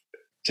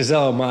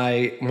 Gissele,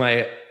 my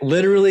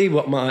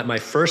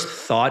first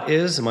thought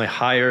is, my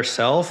higher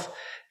self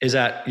is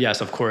that,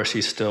 yes, of course,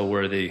 he's still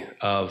worthy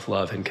of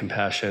love and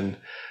compassion.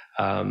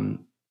 And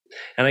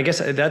I guess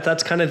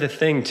that's kind of the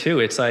thing too.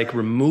 It's like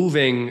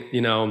removing,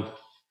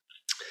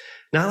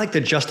 not like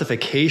the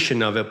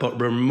justification of it, but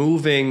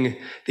removing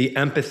the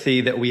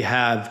empathy that we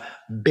have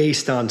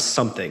based on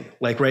something.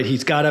 Like, right,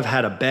 he's got to have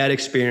had a bad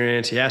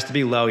experience. He has to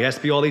be low. He has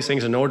to be all these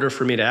things in order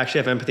for me to actually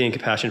have empathy and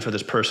compassion for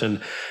this person.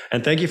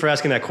 And thank you for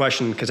asking that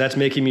question, because that's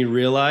making me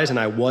realize, and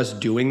I was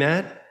doing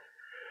that.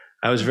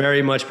 I was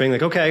very much being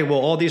like, okay, well,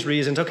 all these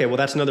reasons. Okay, well,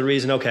 that's another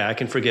reason. Okay, I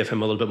can forgive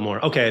him a little bit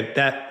more. Okay,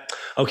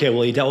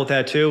 well, he dealt with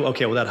that too.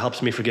 Okay, well, that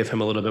helps me forgive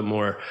him a little bit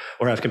more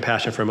or have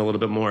compassion for him a little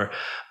bit more.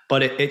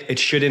 But it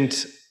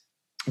shouldn't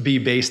be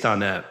based on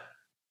that.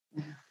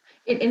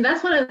 And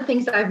that's one of the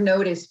things that I've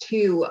noticed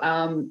too,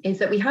 is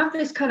that we have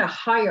this kind of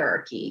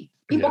hierarchy.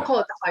 People call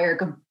it the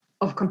hierarchy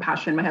of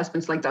compassion. My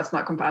husband's like, that's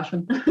not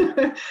compassion.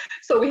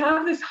 So we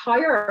have this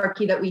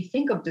hierarchy that we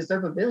think of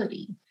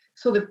deservability.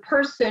 So the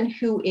person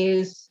who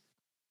is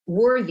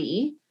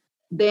worthy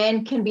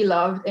then can be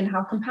loved and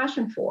have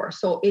compassion for.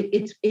 So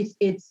it's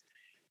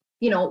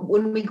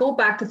when we go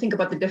back to think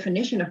about the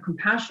definition of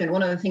compassion,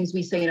 one of the things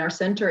we say in our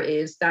center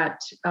is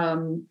that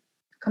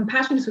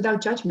compassion is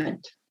without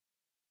judgment.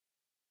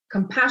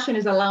 Compassion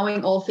is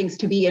allowing all things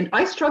to be. And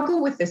I struggle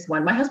with this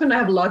one. My husband and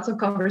I have lots of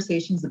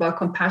conversations about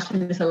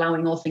compassion is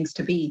allowing all things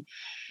to be.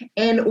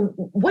 And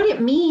what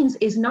it means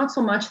is not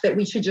so much that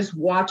we should just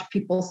watch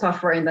people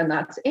suffer and then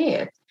that's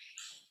it.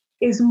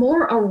 Is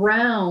more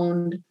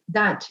around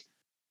that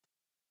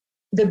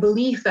the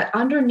belief that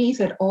underneath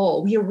it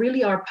all, we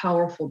really are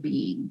powerful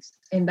beings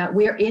and that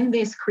we're in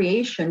this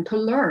creation to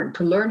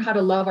learn how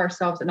to love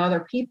ourselves and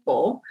other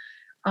people.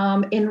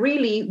 And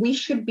really, we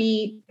should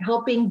be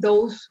helping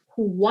those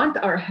who want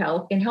our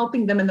help and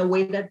helping them in the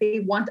way that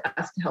they want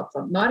us to help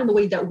them, not in the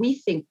way that we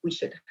think we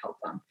should help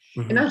them.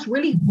 Mm-hmm. And that's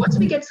really, once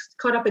we get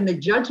caught up in the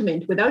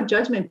judgment, without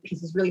judgment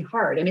piece is really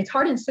hard. And it's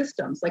hard in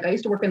systems. Like I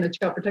used to work in the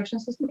child protection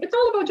system. It's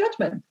all about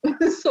judgment.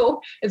 So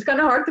it's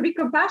kind of hard to be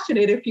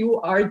compassionate if you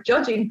are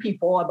judging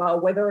people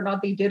about whether or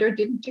not they did or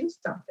didn't do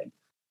something.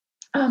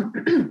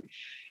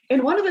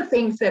 And one of the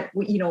things that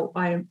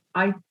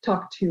I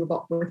talk to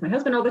about with my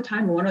husband all the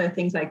time, and one of the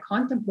things I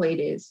contemplate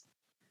is,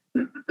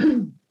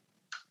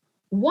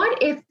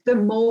 what if the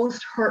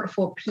most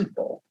hurtful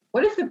people,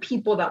 what if the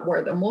people that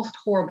were the most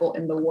horrible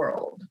in the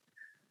world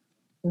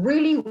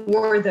really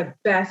were the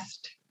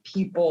best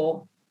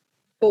people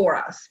for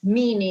us,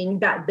 meaning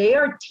that they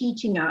are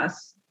teaching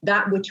us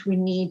that which we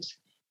need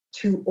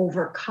to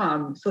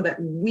overcome so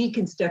that we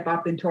can step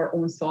up into our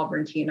own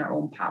sovereignty and our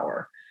own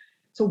power.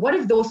 So what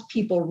if those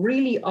people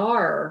really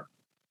are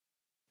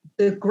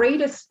the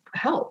greatest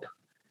help,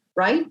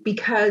 right?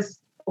 Because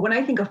when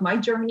I think of my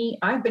journey,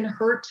 I've been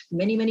hurt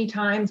many, many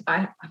times.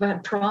 I've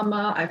had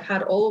trauma. I've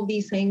had all of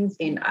these things.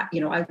 And,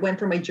 I went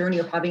through my journey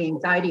of having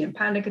anxiety and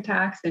panic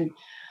attacks. And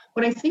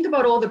when I think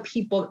about all the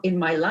people in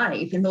my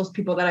life and those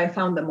people that I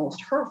found the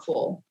most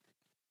hurtful,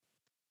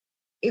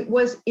 it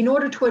was in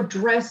order to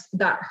address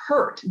that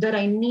hurt that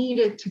I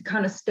needed to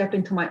kind of step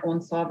into my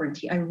own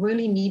sovereignty. I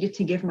really needed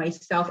to give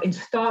myself and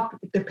stop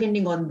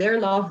depending on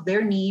their love,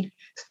 their need,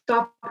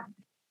 stop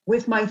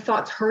with my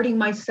thoughts hurting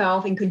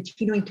myself and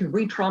continuing to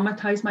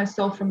re-traumatize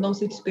myself from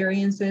those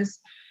experiences.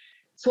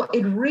 So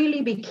it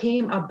really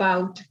became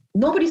about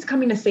nobody's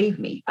coming to save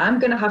me. I'm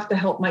going to have to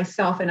help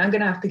myself and I'm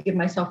going to have to give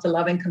myself the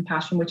love and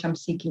compassion which I'm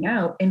seeking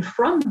out. And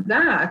from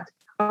that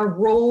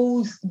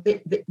arose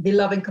the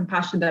love and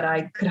compassion that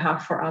I could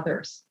have for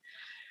others.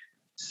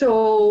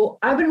 So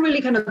I've been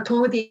really kind of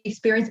torn with the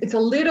experience. It's a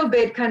little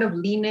bit kind of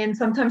lean in.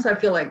 Sometimes I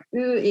feel like,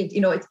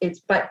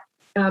 but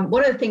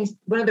one of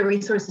the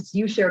resources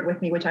you shared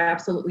with me, which I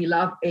absolutely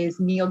love, is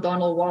Neale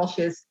Donald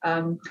Walsh's,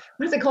 what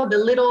is it called? The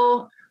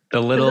little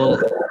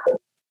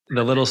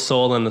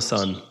soul in the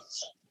sun.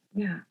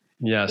 Yeah.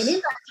 Yes.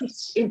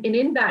 And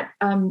in that,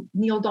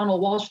 Neale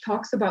Donald Walsh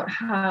talks about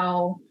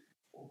how,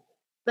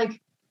 like,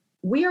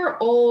 we are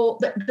all,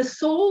 the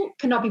soul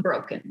cannot be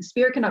broken, the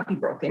spirit cannot be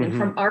broken. Mm-hmm. And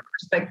from our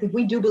perspective,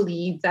 we do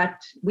believe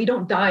that we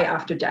don't die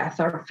after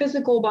death. Our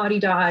physical body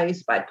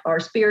dies, but our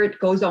spirit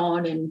goes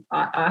on. And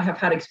I have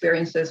had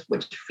experiences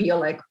which feel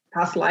like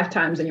past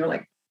lifetimes, and you're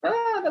like,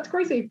 that's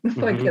crazy.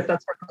 Mm-hmm. I guess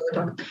that's for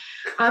another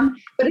time.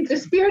 But if the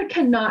spirit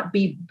cannot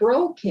be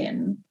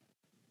broken,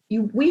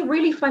 we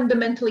really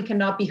fundamentally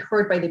cannot be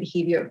hurt by the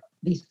behavior of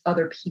these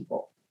other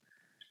people.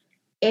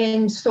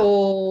 And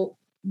so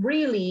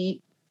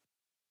really,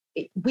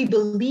 we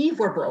believe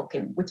we're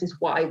broken, which is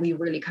why we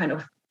really kind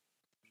of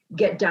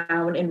get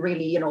down and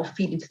really,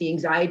 feed into the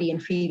anxiety and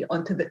feed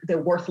onto the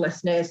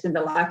worthlessness and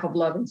the lack of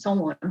love and so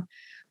on.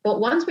 But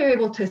once we're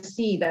able to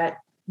see that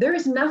there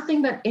is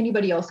nothing that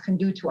anybody else can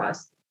do to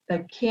us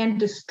that can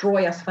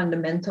destroy us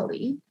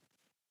fundamentally,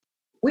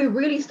 we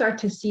really start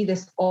to see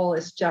this all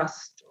as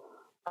just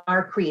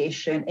our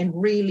creation and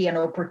really an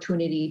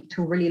opportunity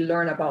to really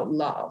learn about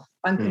love,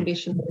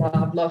 unconditional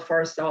love for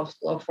ourselves,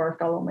 love for our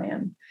fellow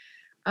man.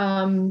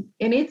 And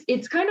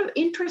it's kind of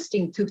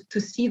interesting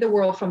to see the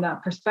world from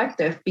that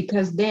perspective,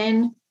 because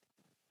then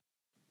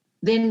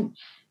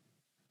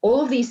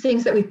all of these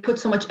things that we put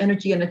so much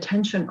energy and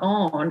attention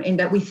on and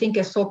that we think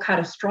is so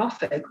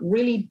catastrophic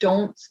really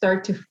don't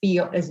start to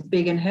feel as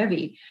big and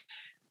heavy.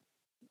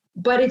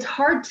 But it's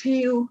hard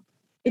to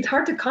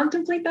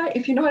contemplate that,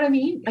 if you know what I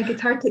mean. Like,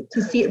 it's hard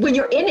to see it when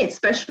you're in it,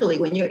 especially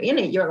when you're in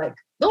it, you're like,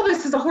 oh,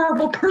 this is a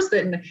horrible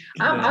person.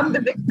 I'm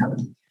the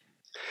victim.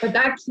 But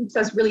that keeps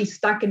us really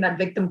stuck in that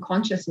victim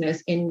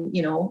consciousness, and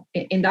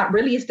that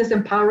really is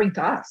disempowering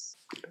to us.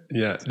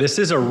 Yeah, this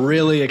is a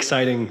really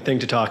exciting thing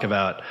to talk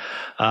about.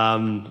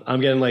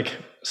 I'm getting like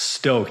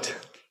stoked.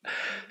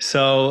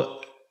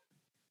 So,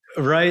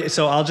 right.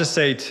 So I'll just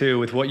say too,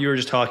 with what you were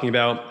just talking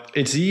about,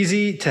 it's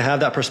easy to have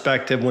that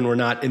perspective when we're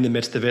not in the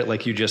midst of it,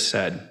 like you just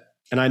said.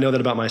 And I know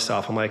that about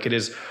myself. I'm like, it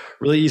is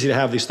really easy to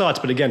have these thoughts,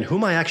 but again, who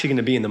am I actually going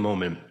to be in the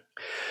moment?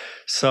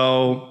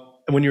 So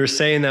when you were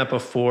saying that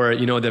before,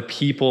 the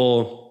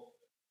people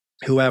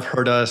who have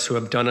hurt us, who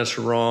have done us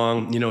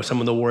wrong, some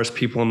of the worst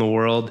people in the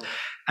world.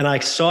 And I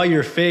saw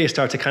your face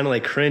start to kind of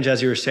like cringe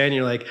as you were saying,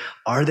 you're like,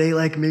 are they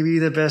like maybe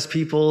the best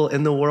people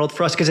in the world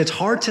for us? Because it's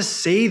hard to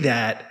say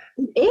that.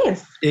 It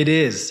is. It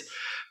is.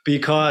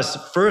 Because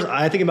first,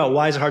 I think about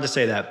why is it hard to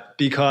say that?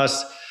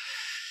 Because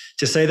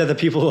to say that the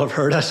people who have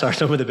hurt us are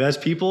some of the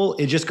best people,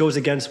 it just goes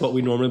against what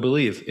we normally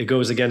believe. It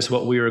goes against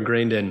what we were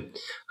ingrained in.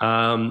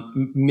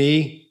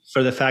 Me,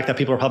 for the fact that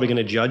people are probably going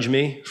to judge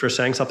me for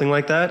saying something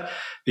like that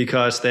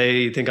because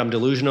they think I'm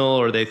delusional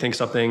or they think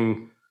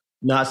something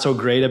not so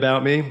great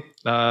about me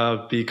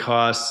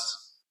because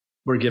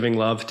we're giving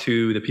love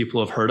to the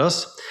people who have hurt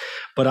us.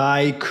 But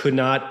I could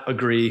not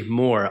agree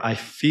more. I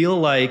feel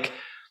like,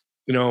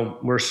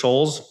 we're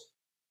souls.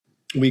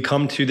 We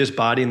come to this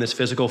body in this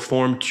physical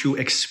form to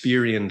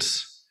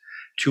experience,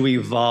 to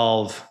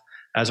evolve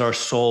as our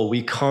soul.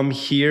 We come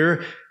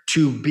here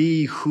to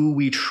be who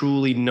we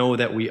truly know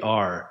that we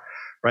are,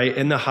 right?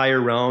 In the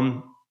higher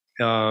realm,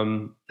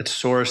 at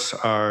source,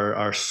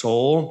 our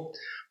soul,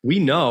 we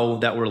know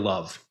that we're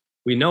love.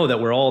 We know that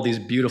we're all these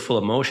beautiful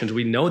emotions.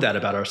 We know that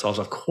about ourselves,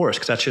 of course,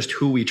 because that's just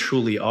who we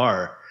truly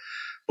are.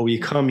 But we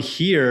come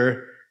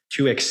here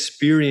to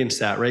experience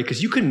that, right?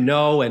 Because you can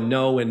know and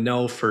know and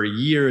know for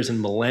years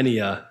and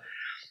millennia,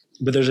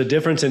 but there's a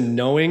difference in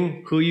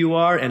knowing who you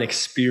are and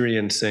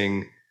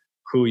experiencing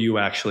who you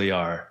actually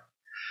are.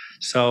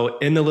 So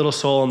in the Little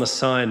Soul in the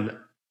Sun,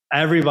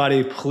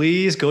 everybody,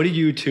 please go to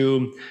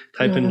YouTube,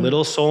 type in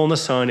Little Soul in the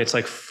Sun. It's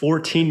like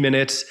 14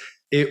 minutes.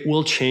 It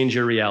will change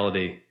your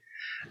reality.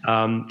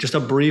 Just a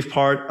brief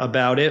part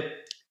about it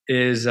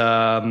is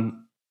a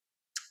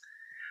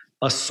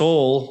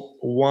soul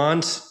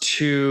wants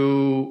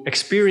to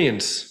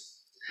experience,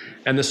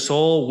 and the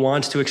soul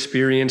wants to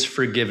experience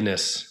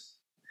forgiveness.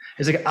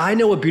 It's like, I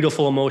know a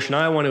beautiful emotion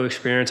I want to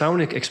experience. I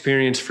want to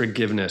experience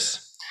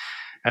forgiveness.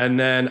 And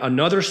then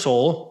another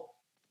soul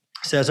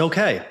says,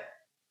 okay,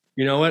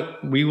 you know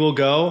what? We will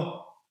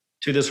go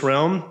to this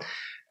realm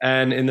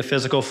and in the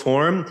physical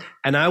form,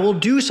 and I will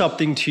do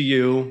something to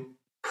you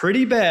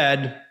pretty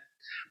bad,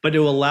 but it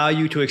will allow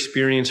you to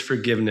experience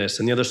forgiveness.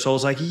 And the other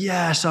soul's like,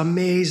 yes,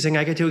 amazing.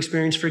 I get to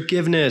experience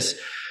forgiveness.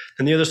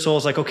 And the other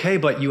soul's like, okay,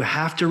 but you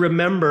have to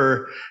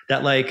remember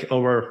that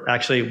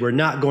we're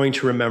not going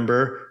to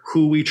remember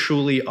who we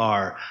truly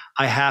are.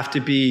 I have to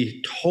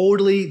be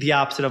totally the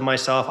opposite of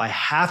myself. I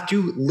have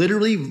to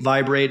literally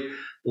vibrate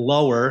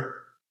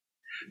lower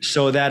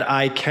so that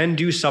I can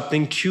do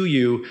something to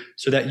you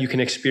so that you can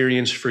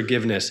experience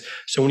forgiveness.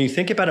 So when you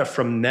think about it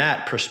from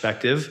that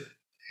perspective,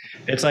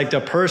 it's like the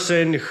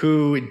person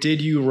who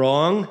did you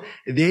wrong,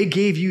 they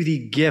gave you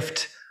the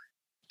gift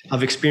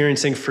of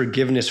experiencing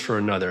forgiveness for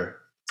another.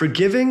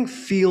 Forgiving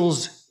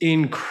feels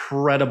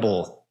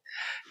incredible.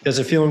 Does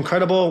it feel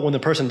incredible when the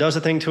person does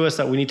a thing to us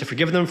that we need to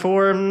forgive them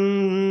for?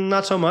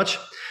 Not so much,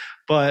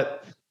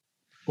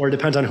 or it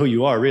depends on who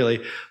you are,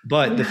 really.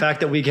 But the fact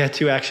that we get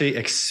to actually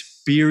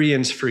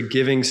experience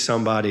forgiving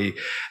somebody,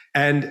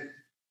 and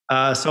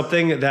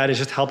something that has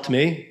just helped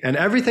me, and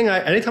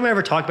anytime I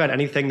ever talk about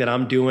anything that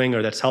I'm doing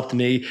or that's helped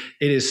me,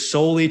 it is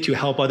solely to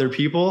help other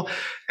people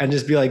and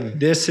just be like,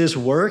 this has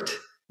worked.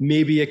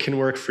 Maybe it can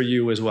work for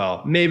you as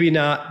well. Maybe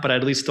not, but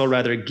I'd at least still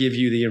rather give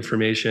you the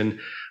information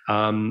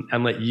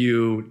and let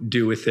you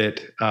do with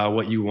it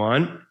what you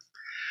want.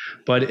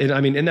 But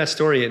in that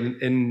story,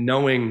 in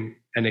knowing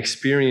and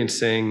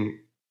experiencing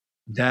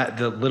that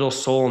the little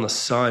soul in the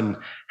sun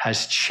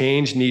has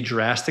changed me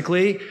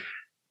drastically.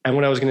 And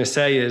what I was going to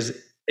say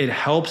is, it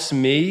helps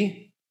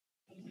me,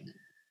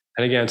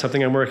 and again,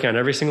 something I'm working on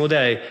every single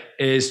day,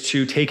 is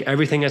to take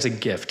everything as a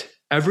gift,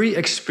 every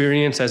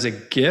experience as a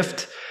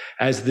gift,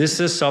 as this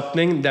is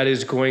something that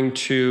is going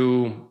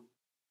to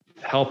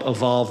help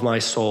evolve my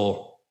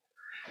soul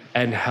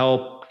and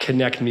help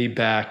connect me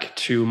back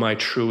to my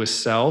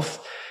truest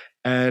self.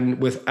 And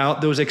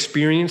without those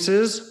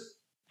experiences,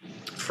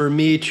 for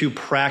me to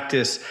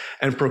practice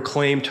and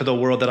proclaim to the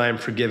world that I am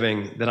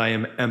forgiving, that I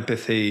am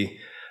empathy,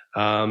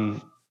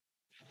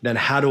 then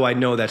how do I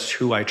know that's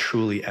who I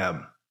truly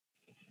am?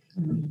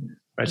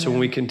 Right. So when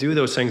we can do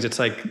those things, it's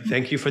like,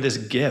 thank you for this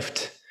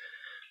gift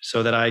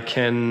so that I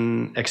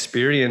can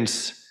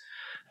experience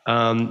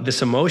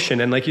this emotion.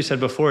 And like you said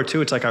before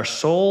too, it's like our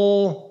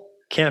soul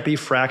can't be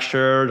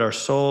fractured. Our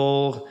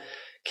soul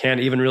can't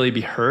even really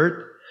be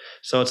hurt.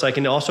 So it's like,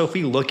 and also if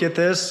we look at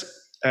this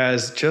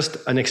as just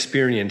an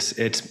experience,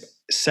 it's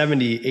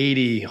 70,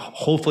 80,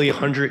 hopefully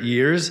 100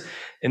 years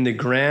in the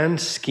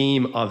grand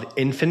scheme of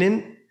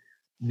infinite.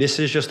 This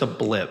is just a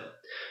blip.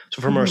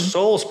 So from our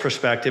soul's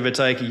perspective, it's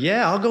like,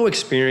 yeah, I'll go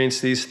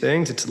experience these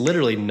things. It's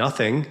literally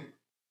nothing.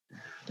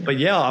 But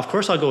yeah, of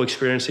course I'll go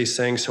experience these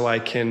things so I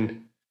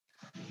can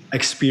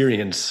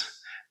experience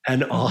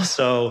and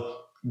also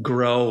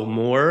grow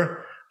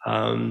more,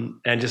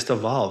 and just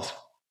evolve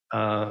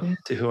to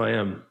who I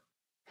am.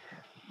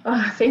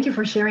 Thank you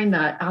for sharing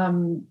that.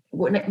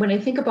 When I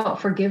think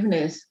about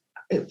forgiveness,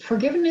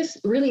 forgiveness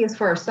really is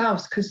for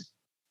ourselves, because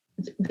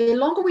the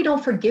longer we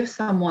don't forgive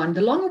someone,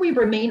 the longer we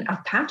remain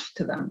attached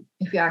to them.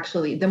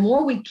 The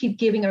more we keep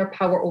giving our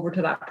power over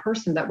to that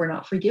person that we're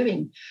not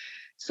forgiving.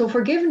 So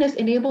forgiveness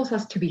enables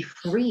us to be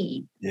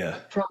free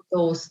from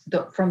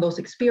those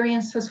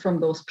experiences, from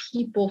those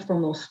people,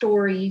 from those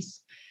stories.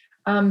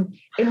 And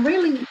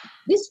really,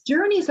 this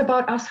journey is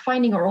about us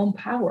finding our own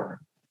power,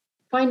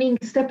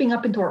 stepping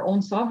up into our own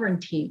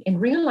sovereignty,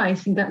 and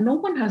realizing that no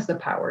one has the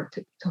power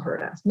to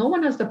hurt us. No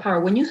one has the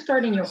power. When you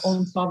start in your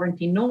own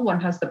sovereignty, no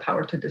one has the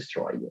power to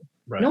destroy you.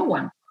 Right. No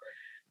one.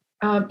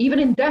 Even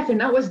in death, and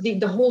that was the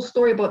whole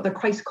story about the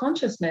Christ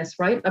consciousness,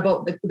 right?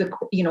 About the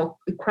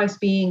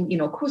Christ being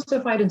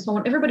crucified and so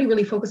on. Everybody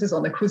really focuses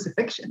on the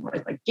crucifixion,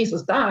 right? Like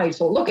Jesus died,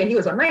 so look, and he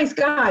was a nice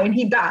guy and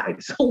he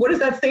died. So what does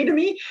that say to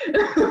me?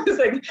 It's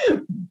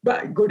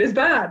like, good is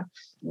bad,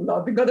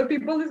 loving other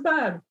people is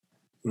bad.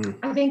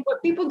 I think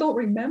what people don't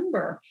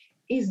remember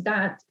is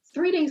that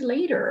 3 days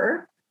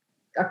later,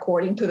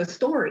 according to the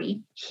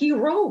story, he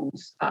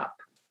rose up.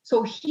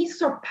 So he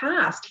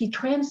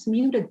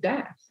transmuted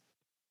death.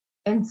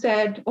 And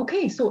said,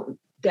 okay, so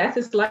death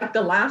is like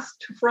the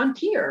last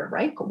frontier,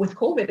 right? With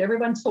COVID,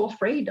 everyone's so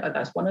afraid.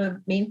 That's one of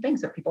the main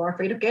things, that people are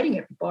afraid of getting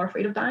it. People are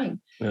afraid of dying.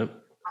 Yep.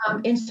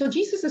 And so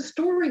Jesus'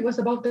 story was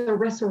about the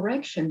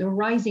resurrection, the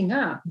rising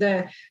up,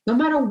 no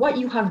matter what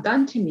you have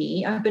done to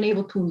me, I've been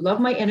able to love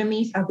my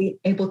enemies. I've been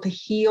able to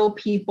heal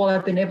people.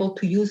 I've been able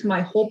to use my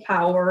whole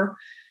power.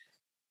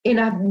 And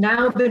I've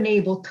now been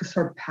able to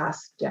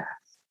surpass death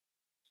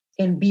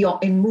and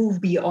move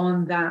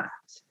beyond that,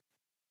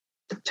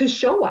 to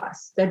show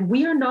us that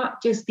we are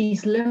not just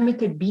these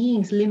limited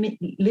beings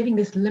living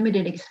this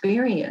limited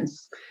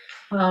experience,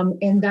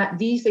 and that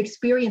these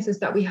experiences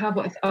that we have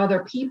with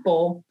other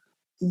people,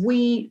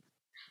 we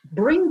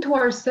bring to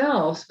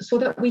ourselves so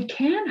that we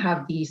can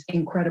have these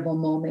incredible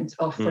moments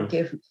of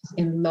forgiveness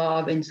and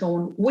love and so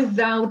on,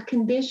 without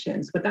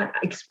conditions. But that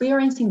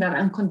experiencing that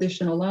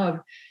unconditional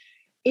love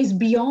is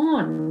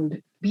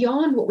beyond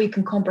what we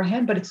can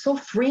comprehend, but it's so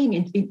freeing,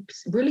 and it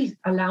really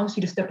allows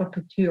you to step up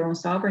to your own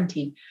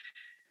sovereignty.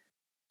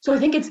 So I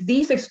think it's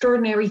these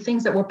extraordinary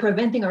things that we're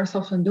preventing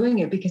ourselves from doing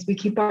it, because we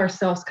keep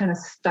ourselves kind of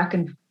stuck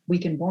and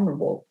weak and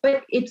vulnerable.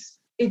 But it's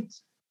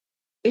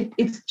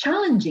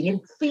challenging. It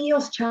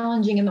feels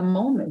challenging in the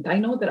moment. I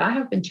know that I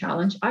have been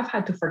challenged. I've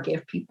had to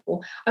forgive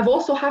people. I've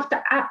also had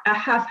to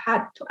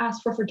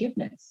ask for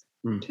forgiveness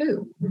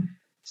too.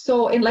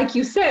 So, and like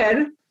you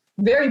said,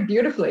 very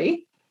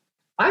beautifully,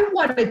 I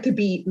wanted to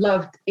be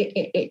loved,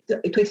 to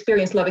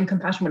experience love and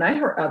compassion when I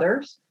hurt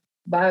others,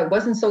 but I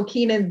wasn't so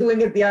keen in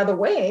doing it the other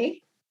way.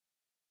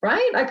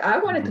 Right? Like, I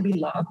wanted to be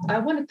loved. I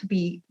wanted to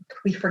be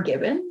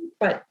forgiven,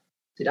 but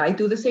did I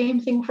do the same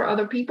thing for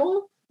other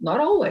people?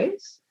 Not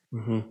always.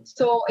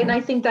 So, and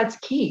I think that's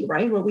key,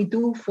 right? What we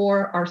do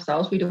for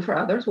ourselves, we do for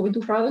others. What we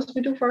do for others,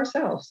 we do for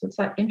ourselves. It's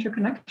that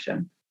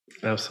interconnection.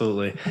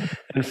 Absolutely.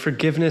 And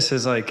forgiveness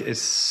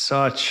is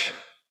such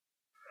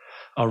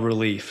a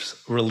release.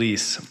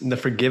 The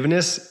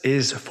forgiveness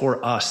is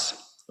for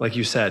us, like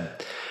you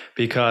said.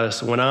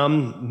 Because when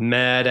I'm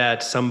mad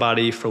at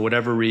somebody for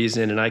whatever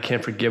reason and I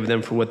can't forgive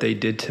them for what they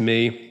did to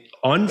me,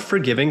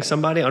 unforgiveness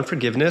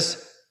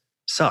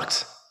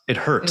sucks. It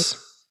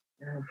hurts,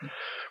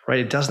 right?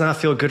 It does not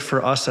feel good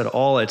for us at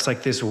all. It's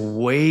like this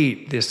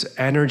weight, this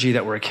energy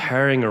that we're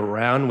carrying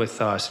around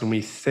with us. And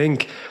we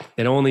think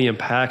it only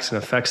impacts and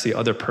affects the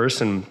other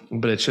person,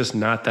 but it's just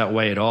not that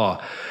way at all.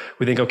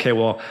 We think, okay,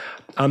 well,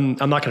 I'm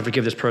not going to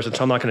forgive this person,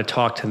 so I'm not going to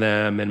talk to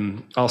them,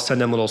 and I'll send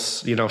them little,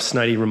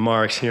 snidey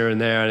remarks here and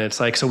there. And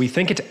it's like, so we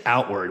think it's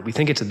outward. We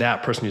think it's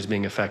that person who's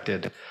being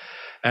affected.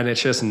 And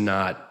it's just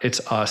not. It's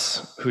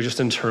us who's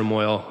just in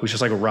turmoil, who's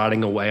just like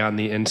rotting away on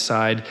the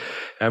inside.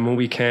 And when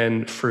we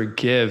can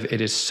forgive, it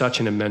is such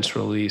an immense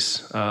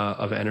release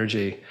of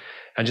energy,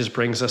 and just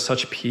brings us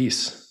such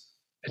peace.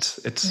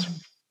 It's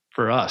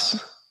for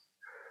us.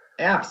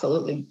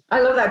 Absolutely.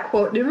 I love that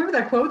quote. Do you remember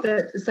that quote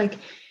that it's like,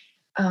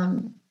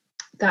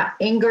 that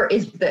anger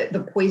is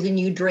the poison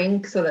you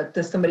drink so that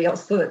somebody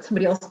else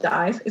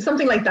dies? It's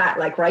something like that,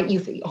 like, right?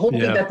 You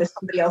hoping that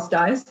somebody else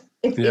dies.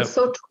 It's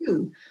so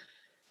true.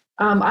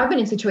 I've been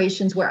in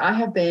situations where I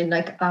have been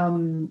like, I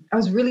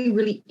was really,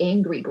 really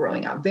angry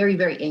growing up, very,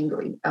 very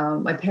angry.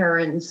 My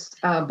parents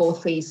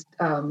both faced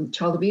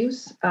child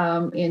abuse,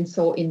 and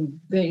so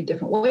in very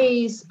different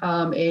ways.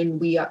 And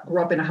we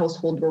grew up in a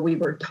household where we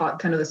were taught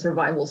kind of the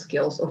survival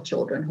skills of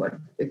children who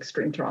had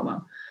extreme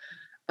trauma.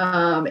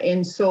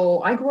 And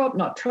so I grew up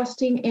not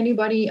trusting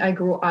anybody. I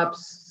grew up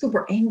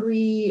super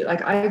angry.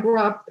 Like, I grew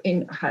up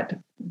and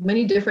had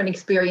many different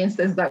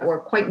experiences that were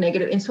quite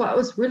negative. And so I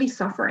was really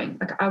suffering.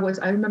 Like, I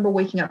remember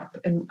waking up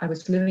and I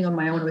was living on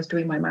my own. I was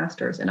doing my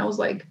master's, and I was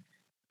like,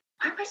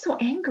 why am I so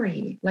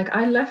angry? Like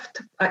when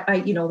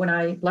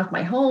I left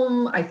my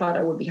home, I thought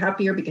I would be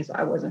happier because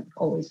I wasn't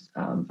always,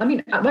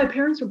 my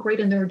parents were great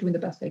and they were doing the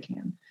best they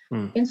can.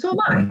 And so am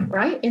I,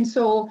 right? And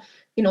so,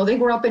 they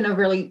grew up in a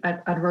really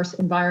adverse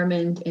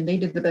environment and they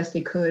did the best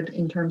they could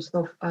in terms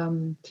of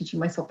teaching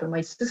myself and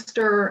my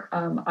sister.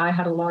 I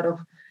had a lot of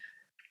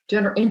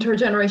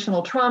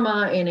intergenerational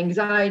trauma and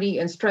anxiety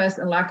and stress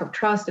and lack of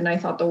trust. And I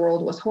thought the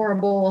world was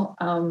horrible.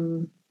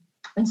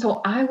 And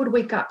so I would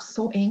wake up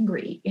so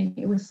angry, and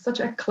it was such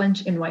a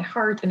clench in my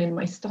heart and in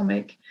my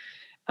stomach.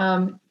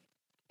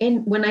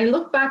 And when I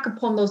look back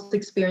upon those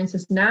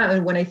experiences now,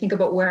 and when I think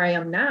about where I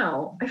am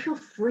now, I feel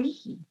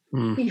free.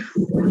 Be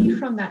free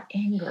from that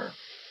anger,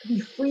 be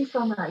free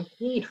from that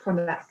hate, from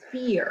that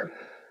fear.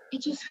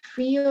 It just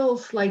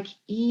feels like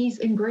ease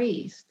and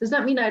grace. Does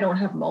that mean I don't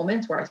have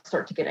moments where I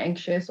start to get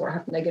anxious or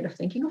have negative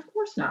thinking? Of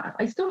course not.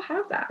 I still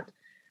have that,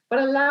 but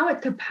allow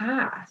it to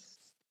pass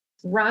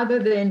rather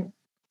than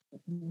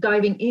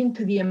diving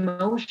into the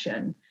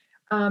emotion.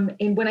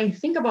 And when I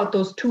think about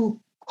those two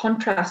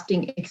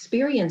contrasting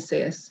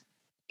experiences,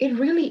 it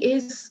really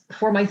is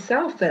for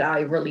myself that I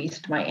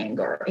released my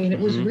anger, and it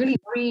was really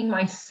freeing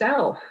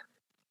myself.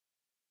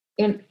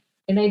 And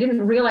I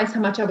didn't realize how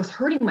much I was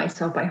hurting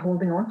myself by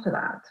holding on to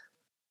that.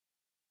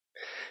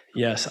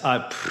 Yes.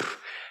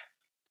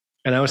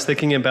 And I was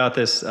thinking about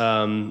this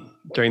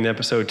during the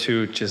episode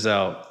too,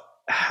 Gissele.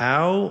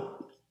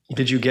 How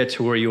did you get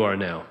to where you are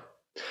now?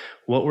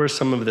 What were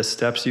some of the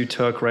steps you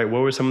took, right?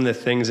 What were some of the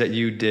things that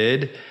you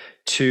did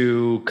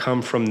to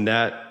come from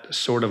that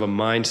sort of a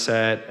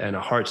mindset and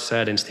a heart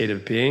set and state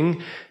of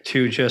being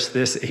to just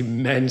this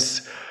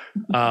immense,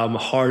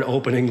 heart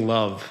opening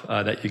love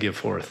that you give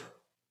forth?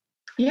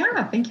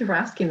 Yeah, thank you for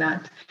asking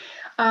that.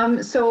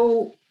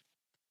 So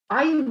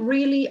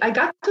I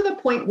got to the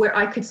point where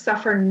I could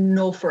suffer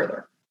no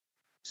further.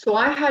 So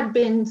I had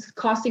been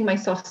causing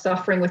myself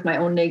suffering with my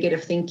own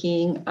negative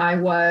thinking. I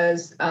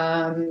was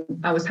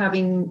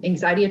having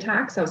anxiety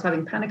attacks. I was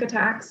having panic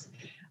attacks.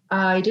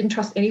 I didn't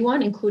trust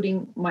anyone,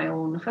 including my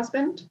own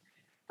husband.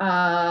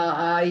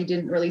 I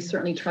didn't really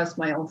certainly trust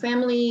my own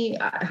family.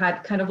 I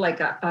had kind of like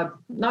a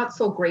not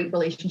so great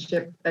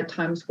relationship at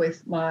times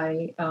with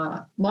my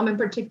mom in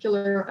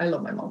particular. I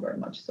love my mom very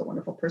much. She's a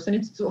wonderful person.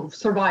 It's a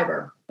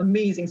survivor,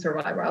 amazing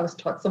survivor. I was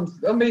taught some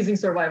amazing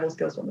survival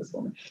skills from this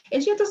woman.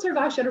 And she had to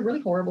survive. She had a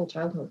really horrible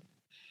childhood.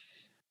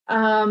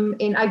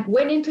 And I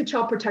went into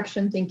child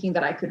protection thinking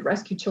that I could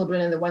rescue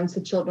children, and once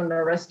the children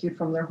are rescued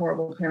from their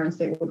horrible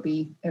parents,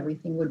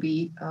 everything would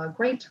be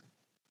great.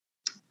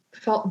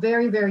 Felt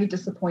very, very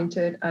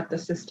disappointed at the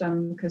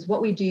system, because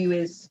what we do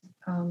is,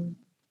 I'm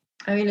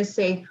going to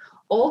say,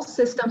 all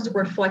systems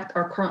reflect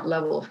our current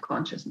level of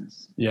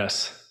consciousness.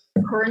 Yes.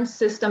 The current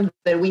system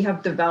that we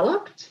have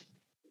developed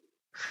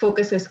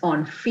focuses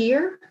on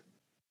fear,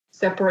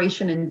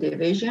 separation and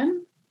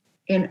division,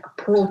 and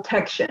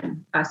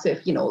protection, as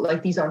if,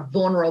 like these are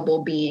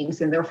vulnerable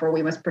beings and therefore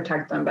we must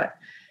protect them, but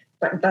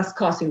that's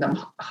causing them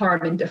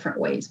harm in different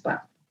ways.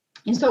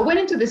 And so I went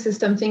into the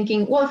system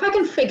thinking, well, if I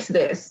can fix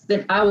this,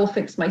 then I will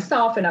fix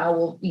myself, and I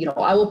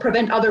will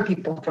prevent other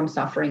people from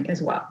suffering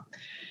as well.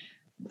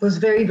 Was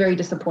very, very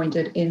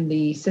disappointed in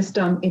the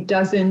system. It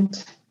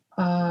doesn't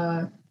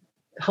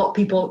help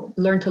people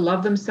learn to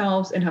love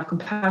themselves and have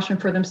compassion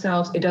for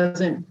themselves. It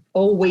doesn't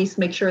always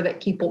make sure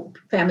that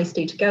families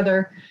stay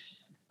together.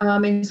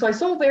 And so I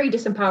saw very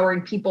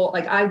disempowering people.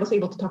 Like, I was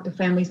able to talk to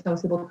families, I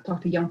was able to talk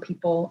to young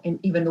people, and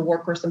even the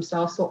workers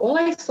themselves. So all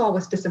I saw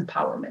was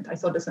disempowerment. I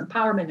saw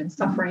disempowerment and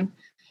suffering.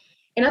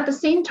 And at the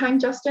same time,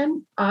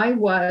 Justin, I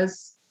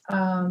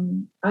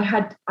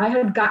had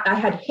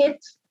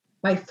hit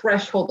my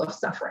threshold of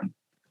suffering.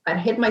 I'd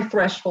hit my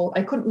threshold.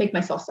 I couldn't make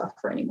myself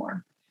suffer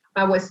anymore.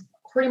 I was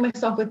hurting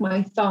myself with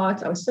my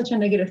thoughts. I was such a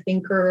negative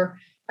thinker.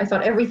 I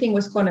thought everything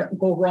was going to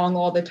go wrong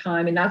all the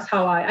time. And that's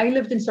how I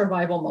lived in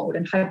survival mode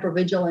and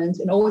hypervigilance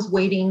and always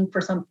waiting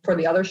for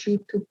the other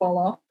shoe to fall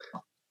off.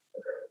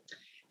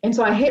 And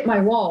so I hit my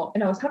wall,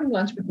 and I was having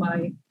lunch with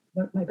my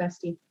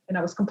bestie, and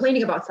I was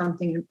complaining about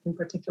something in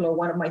particular,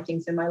 one of my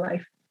things in my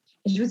life.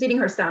 And she was eating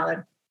her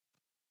salad.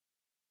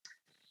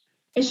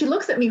 And she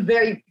looks at me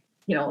very,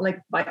 like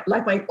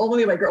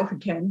only my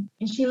girlfriend can.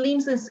 And she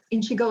leans this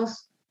and she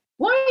goes,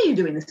 "Why are you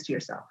doing this to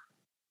yourself?"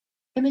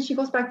 And then she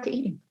goes back to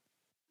eating.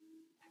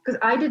 Because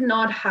I did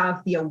not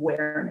have the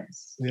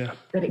awareness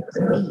that it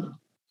was me,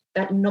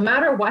 that no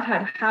matter what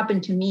had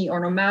happened to me, or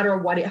no matter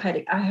what I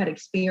had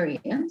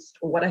experienced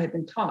or what I had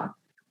been taught,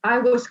 I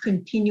was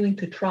continuing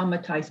to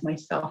traumatize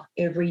myself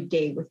every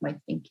day with my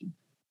thinking.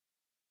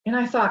 And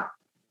I thought,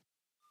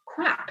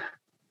 crap.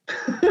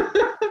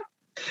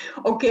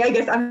 Okay, I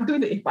guess I'm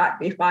doing it.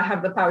 If I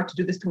have the power to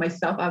do this to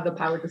myself, I have the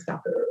power to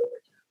stop it.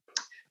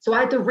 So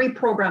I had to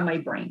reprogram my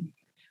brain.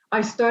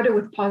 I started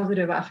with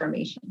positive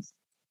affirmations.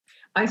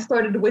 I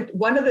started with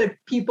one of the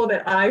people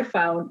that I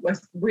found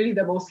was really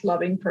the most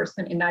loving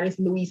person, and that is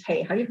Louise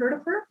Hay. Have you heard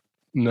of her?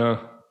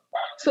 No.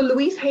 So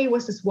Louise Hay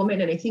was this woman,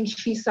 and I think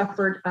she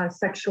suffered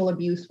sexual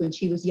abuse when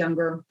she was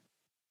younger.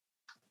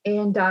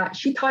 And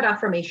she taught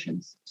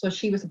affirmations. So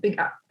she was big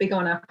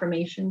on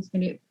affirmations.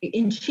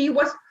 And she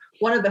was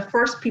one of the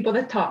first people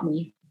that taught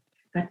me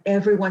that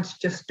everyone's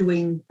just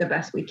doing the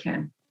best we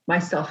can,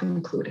 myself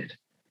included.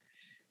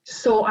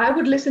 So I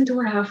would listen to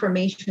her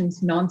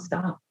affirmations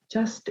nonstop,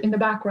 just in the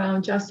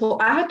background, just so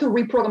I had to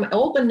reprogram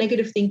all the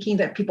negative thinking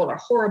that people are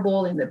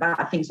horrible and the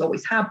bad things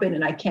always happen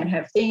and I can't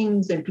have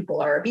things and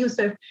people are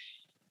abusive.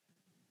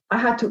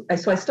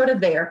 So I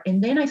started there,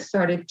 and then I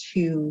started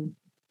to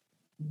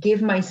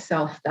give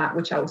myself that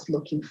which I was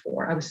looking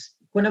for.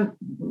 One of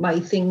my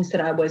things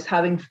that I was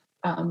having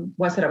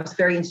was that I was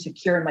very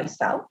insecure in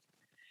myself.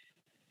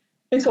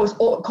 And so I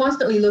was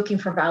constantly looking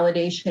for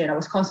validation, and I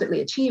was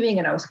constantly achieving,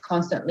 and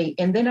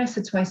and then I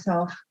said to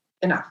myself,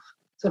 enough.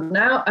 So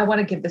now I want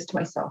to give this to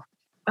myself.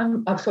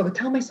 So I would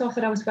tell myself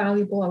that I was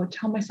valuable. I would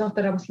tell myself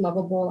that I was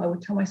lovable. I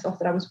would tell myself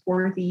that I was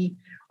worthy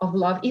of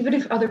love, even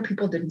if other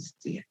people didn't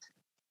see it.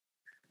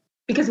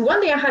 Because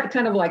one day I had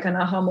kind of like an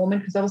aha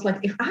moment, because I was like,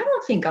 if I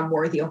don't think I'm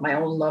worthy of my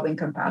own love and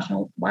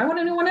compassion, why would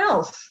anyone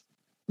else?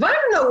 If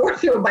I'm not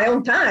worthy of my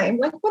own time,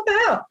 like what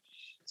the hell?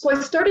 So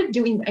I started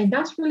doing, and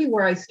that's really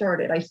where I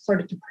started. I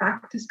started to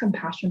practice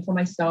compassion for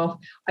myself.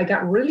 I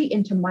got really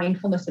into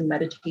mindfulness and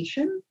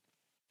meditation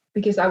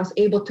because I was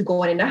able to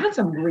go in, and I had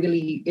some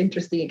really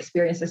interesting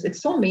experiences.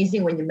 It's so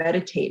amazing when you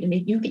meditate and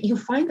you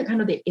find the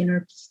kind of the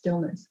inner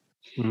stillness.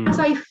 As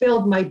I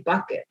filled my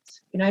bucket,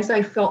 and as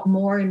I felt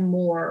more and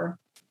more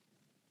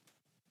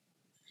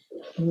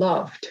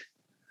loved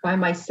by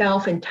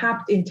myself and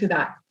tapped into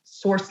that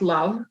source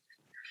love,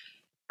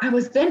 I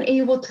was then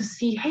able to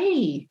see,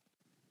 hey,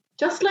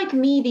 just like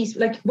me, these,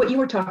 like what you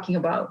were talking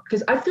about,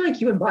 because I feel like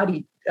you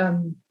embody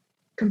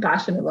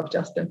compassion and love,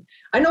 Justin.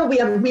 I know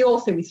we all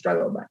say we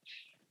struggle, but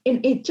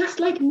it just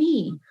like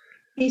me,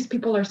 these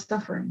people are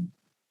suffering,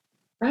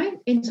 right?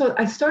 And so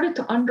I started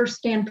to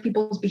understand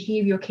people's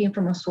behavior came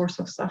from a source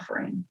of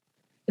suffering,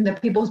 and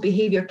that people's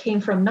behavior came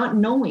from not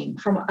knowing,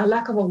 from a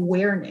lack of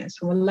awareness,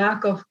 from a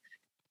lack of,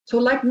 so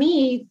like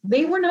me,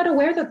 they were not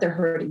aware that they're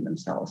hurting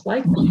themselves.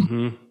 Like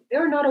me,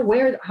 they're not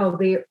aware that how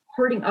they're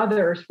hurting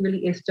others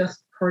really is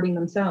just hurting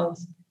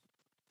themselves.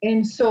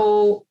 And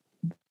so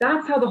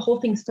that's how the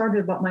whole thing started,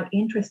 about my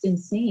interest in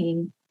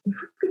saying, if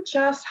we could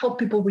just help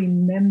people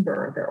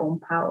remember their own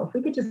power, if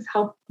we could just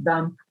help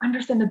them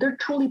understand that they're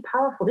truly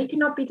powerful, they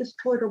cannot be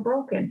destroyed or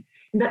broken,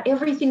 and that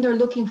everything they're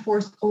looking for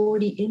is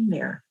already in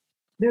there.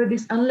 They're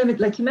this unlimited,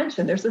 like you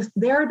mentioned,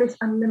 they're this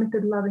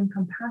unlimited love and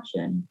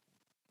compassion.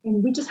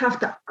 And we just have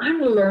to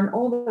unlearn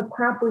all the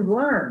crap we've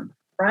learned,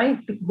 right?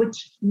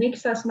 Which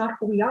makes us not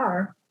who we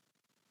are.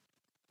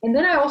 And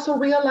then I also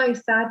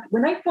realized that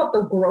when I felt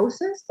the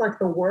grossest, like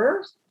the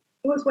worst,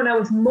 it was when I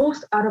was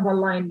most out of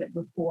alignment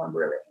with who I'm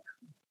really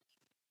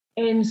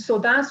am. And so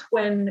that's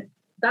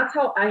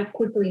how I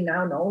quickly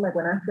now know, like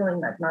when I'm feeling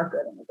like not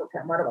good, I'm like, okay,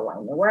 I'm out of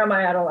alignment. Where am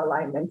I out of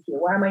alignment here?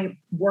 Why am I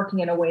working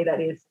in a way that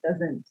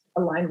doesn't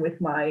align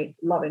with my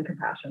love and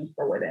compassion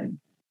for within?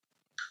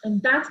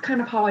 And that's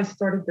kind of how I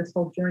started this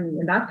whole journey.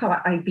 And that's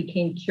how I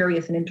became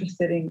curious and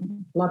interested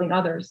in loving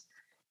others.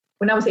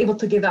 When I was able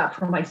to give that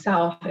for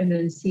myself and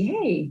then see,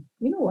 hey,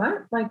 you know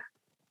what? Like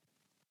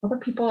other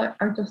people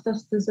are just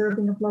as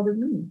deserving of love as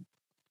me.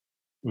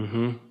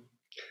 Mm-hmm.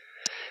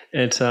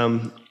 It's,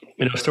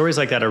 stories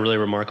like that are really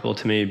remarkable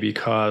to me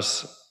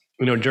because,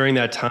 during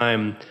that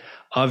time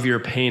of your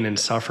pain and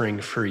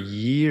suffering for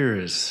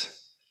years,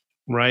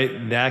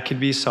 right? That could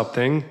be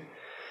something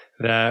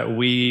that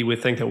we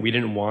would think that we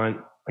didn't want.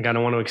 Like, I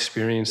don't want to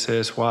experience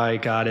this. Why,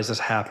 God, is this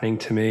happening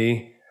to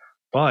me?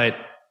 But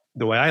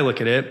the way I look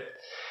at it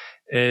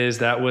is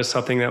that was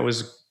something that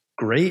was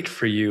great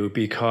for you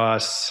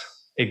because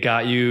it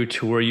got you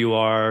to where you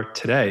are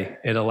today.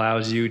 It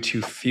allows you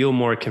to feel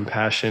more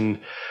compassion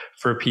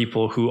for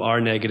people who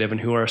are negative and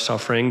who are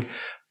suffering.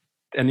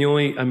 And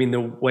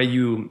the way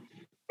you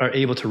are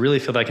able to really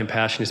feel that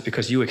compassion is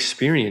because you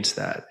experience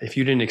that. If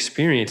you didn't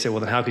experience it, well,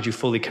 then how could you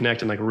fully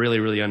connect and like really,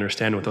 really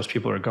understand what those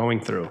people are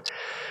going through?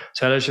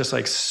 So that is just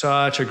like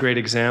such a great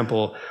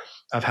example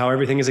of how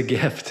everything is a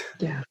gift.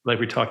 Yeah. Like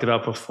we talked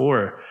about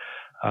before.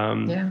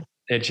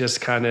 It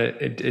just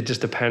it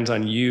just depends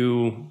on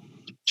you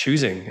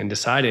choosing and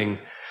deciding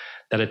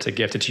that it's a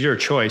gift. It's your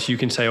choice. You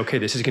can say, okay,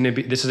 this is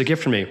a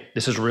gift for me.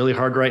 This is really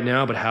hard right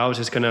now, but how is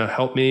this going to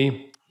help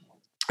me?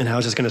 And how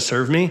is this going to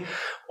serve me?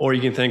 Or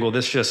you can think, well,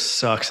 this just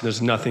sucks. And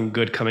there's nothing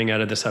good coming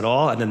out of this at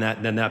all. And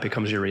then that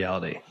becomes your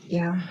reality.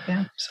 Yeah.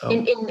 Yeah. So,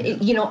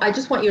 I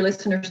just want your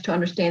listeners to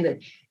understand that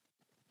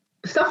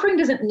suffering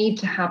doesn't need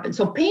to happen.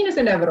 So pain is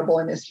inevitable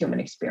in this human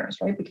experience,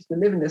 right? Because we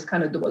live in this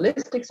kind of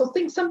dualistic. So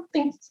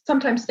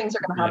sometimes things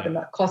are going to happen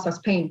that cause us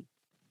pain.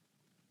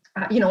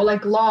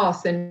 Like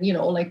loss and,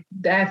 like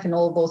death and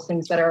all of those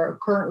things that are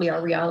currently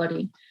our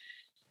reality.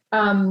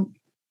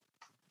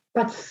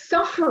 But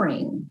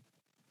suffering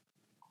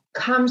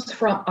comes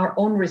from our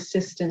own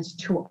resistance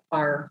to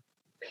our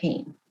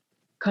pain.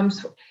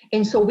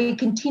 And so we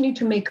continue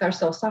to make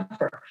ourselves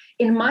suffer.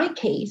 In my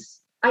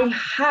case, I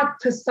had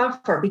to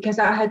suffer because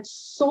I had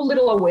so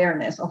little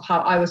awareness of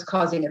how I was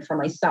causing it for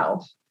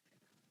myself.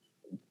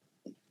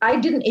 I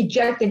didn't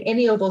eject in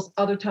any of those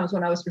other times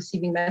when I was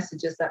receiving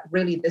messages that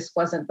really this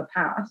wasn't the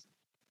path.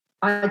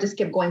 I just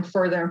kept going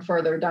further and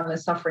further down the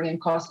suffering and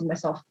causing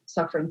myself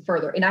suffering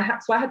further. And I had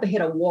to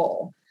hit a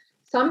wall.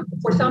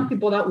 For some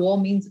people, that wall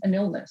means an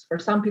illness. For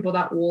some people,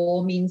 that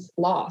wall means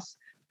loss.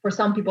 For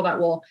some people, that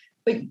wall.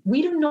 But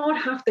we do not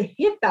have to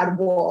hit that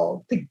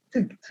wall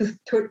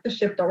to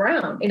shift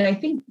around. And I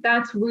think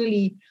that's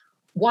really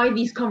why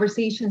these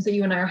conversations that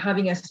you and I are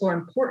having are so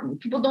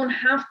important. People don't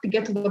have to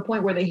get to the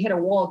point where they hit a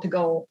wall to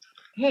go,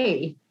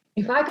 hey,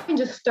 if I can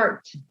just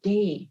start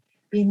today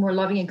being more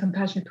loving and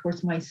compassionate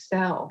towards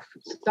myself,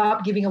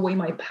 stop giving away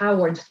my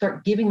power and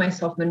start giving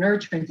myself the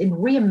nurturance and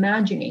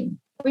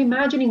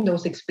reimagining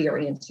those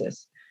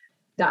experiences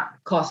that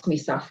caused me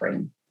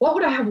suffering. What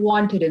would I have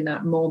wanted in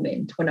that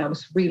moment when I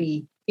was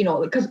really,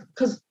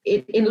 because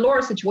in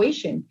Laura's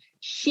situation,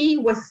 she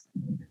was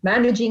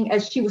managing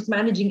as she was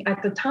managing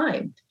at the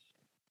time.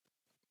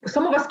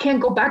 Some of us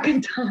can't go back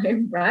in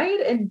time,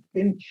 right?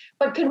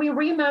 But can we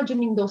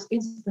reimagining those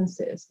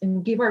instances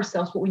and give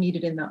ourselves what we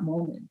needed in that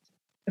moment?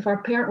 If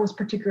our parent was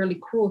particularly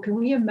cruel, can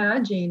we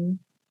imagine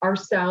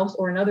ourselves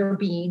or another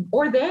being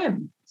or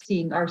them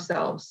seeing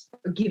ourselves,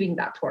 giving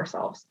that to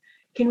ourselves?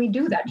 Can we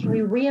do that? Can we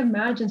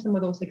reimagine some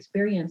of those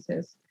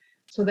experiences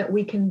so that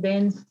we can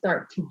then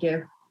start to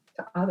give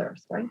to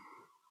others, right?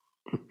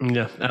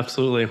 Yeah,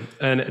 absolutely.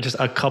 And just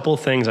a couple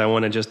things I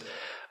want to just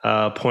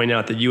point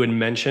out that you had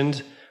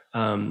mentioned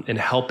in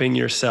helping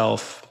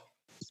yourself,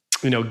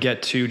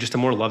 get to just a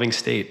more loving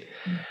state.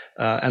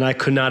 And I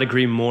could not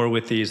agree more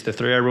with these, the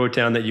three I wrote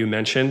down that you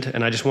mentioned.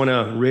 And I just want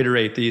to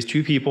reiterate these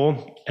two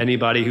people,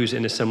 anybody who's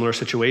in a similar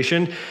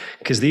situation,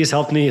 because these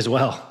helped me as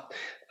well.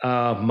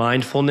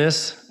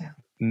 Mindfulness,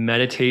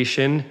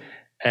 meditation,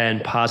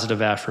 and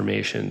positive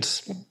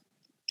affirmations.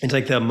 It's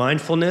like the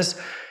mindfulness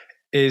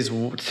is,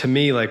 to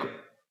me, like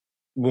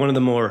one of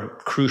the more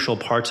crucial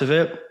parts of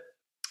it,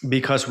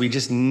 because we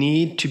just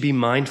need to be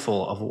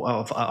mindful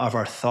of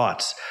our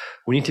thoughts.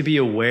 We need to be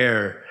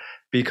aware,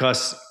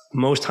 because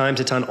most times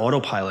it's on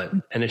autopilot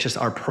and it's just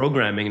our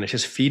programming and it's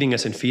just feeding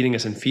us and feeding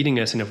us and feeding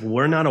us. And if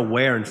we're not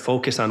aware and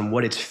focused on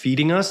what it's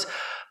feeding us,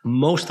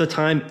 most of the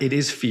time it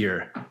is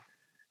fear.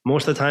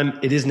 Most of the time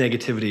it is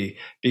negativity,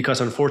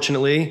 because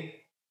unfortunately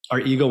our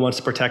ego wants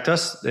to protect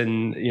us.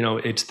 And,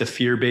 it's the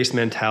fear-based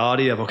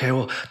mentality of, okay,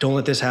 well, don't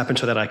let this happen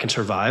so that I can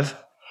survive.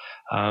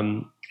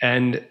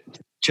 And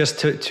just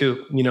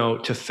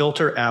to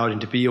filter out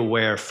and to be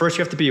aware, first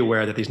you have to be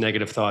aware that these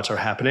negative thoughts are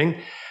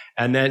happening.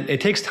 And then it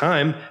takes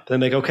time, but then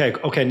like,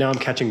 okay, now I'm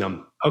catching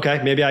them.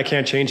 Okay, maybe I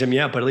can't change them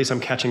yet, but at least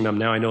I'm catching them.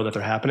 Now I know that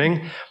they're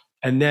happening.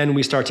 And then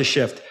we start to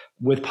shift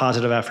with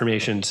positive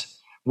affirmations,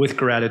 with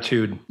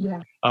gratitude,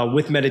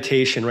 with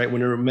meditation, right?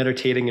 When we're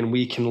meditating and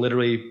we can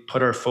literally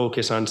put our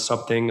focus on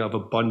something of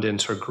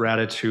abundance or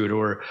gratitude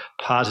or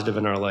positive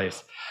in our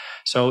life.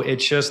 So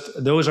it's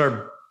just, those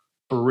are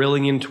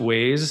brilliant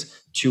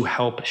ways to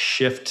help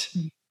shift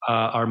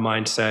our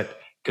mindset.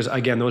 Because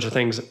again, those are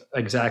things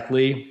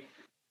exactly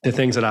the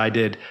things that I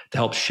did to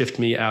help shift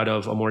me out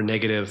of a more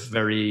negative,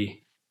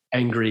 very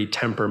angry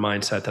temper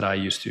mindset that I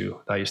used to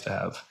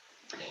have.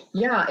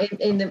 Yeah,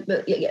 and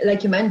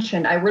like you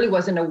mentioned, I really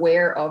wasn't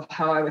aware of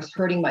how I was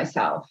hurting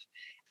myself.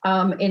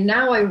 And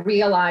now I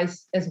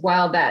realize as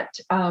well that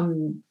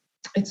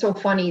it's so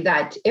funny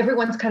that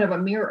everyone's kind of a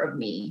mirror of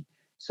me.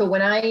 So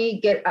when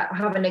I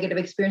have a negative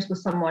experience with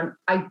someone,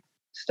 I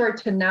start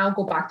to now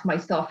go back to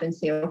myself and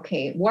say,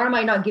 okay, why am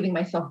I not giving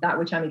myself that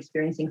which I'm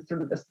experiencing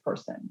through this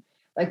person?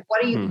 Like,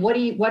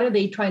 what are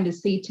they trying to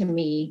say to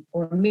me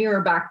or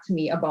mirror back to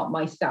me about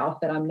myself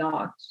that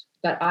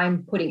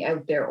I'm putting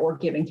out there or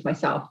giving to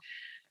myself?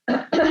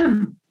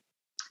 And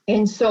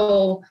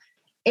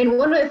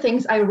one of the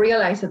things I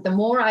realized that the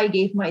more I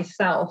gave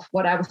myself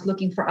what I was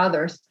looking for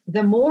others,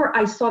 the more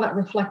I saw that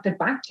reflected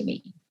back to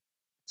me.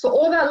 So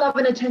all that love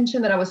and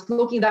attention that I was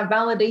looking, that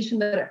validation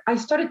that I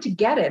started to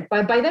get it.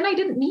 By then I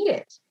didn't need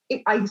it.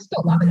 I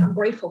still love it. I'm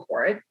grateful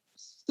for it.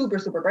 Super,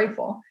 super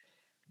grateful.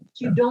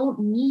 You don't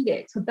need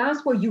it. So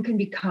that's where you can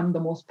become the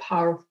most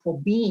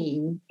powerful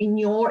being in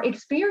your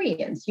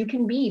experience. You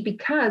can be,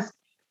 because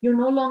you're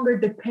no longer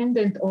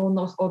dependent on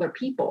those other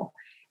people.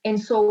 And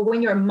so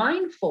when you're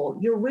mindful,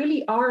 you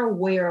really are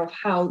aware of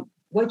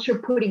what you're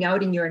putting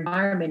out in your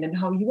environment and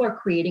how you are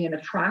creating and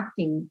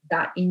attracting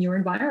that in your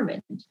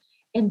environment.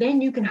 And then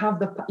you have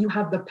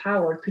the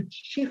power to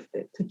shift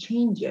it, to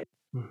change it.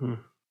 Mm-hmm.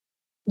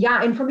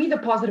 Yeah, and for me, the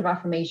positive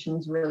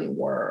affirmations really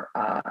were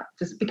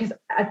just because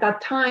at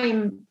that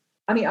time,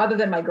 I mean, other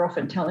than my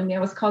girlfriend telling me I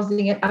was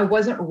causing it, I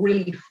wasn't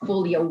really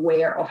fully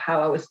aware of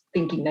how I was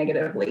thinking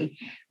negatively.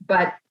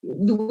 But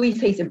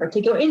Louise Hayes in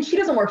particular, and she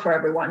doesn't work for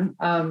everyone.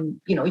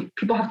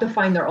 People have to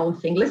find their own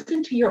thing.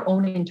 Listen to your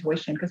own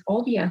intuition, because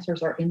all the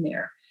answers are in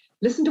there.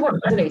 Listen to what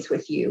resonates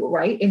with you,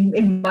 right?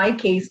 In my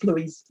case,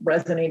 Louise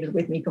resonated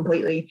with me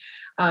completely.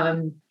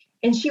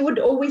 And she would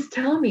always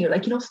tell me,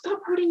 like,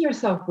 stop hurting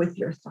yourself with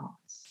your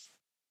thoughts,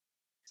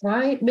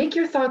 right? Make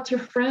your thoughts your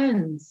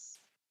friends.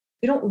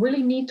 You don't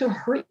really need to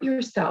hurt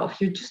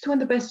yourself. You're just doing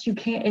the best you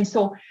can. And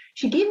so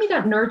she gave me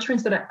that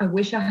nurturance that I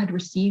wish I had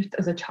received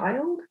as a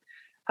child.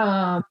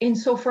 And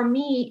so for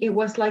me, it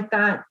was like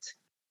that.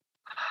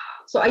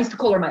 So I used to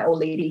call her my old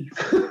lady.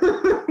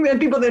 And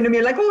people then to me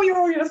are like, oh,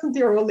 you listen to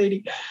your old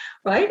lady,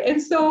 right?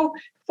 And so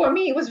for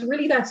me, it was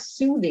really that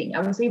soothing.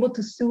 I was able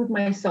to soothe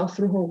myself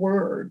through her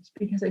words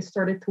because I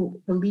started to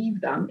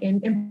believe them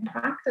and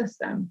practice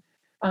them.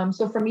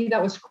 So for me,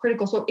 that was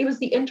critical. So it was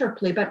the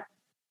interplay, but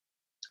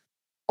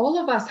all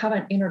of us have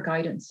an inner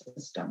guidance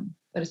system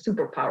that is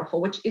super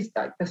powerful, which is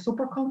the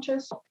super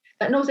conscious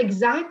that knows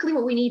exactly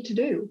what we need to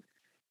do.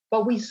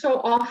 But we so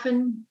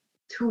often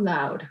too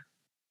loud.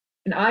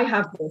 And I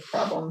have this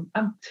problem.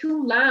 I'm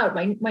too loud.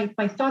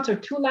 My thoughts are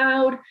too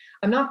loud.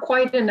 I'm not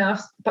quiet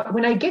enough. But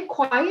when I get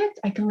quiet,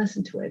 I can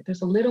listen to it.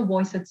 There's a little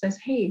voice that says,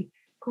 hey,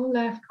 go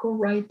left, go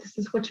right. This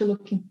is what you're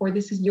looking for.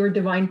 This is your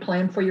divine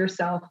plan for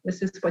yourself.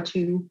 This is what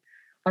you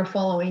are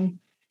following.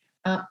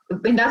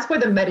 And that's where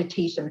the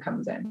meditation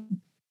comes in.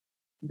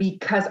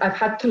 Because I've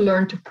had to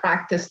learn to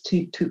practice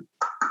to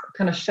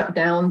kind of shut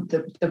down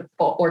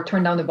or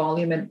turn down the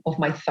volume of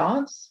my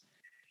thoughts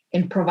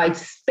and provide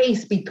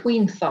space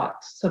between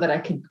thoughts so that I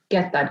can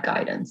get that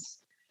guidance.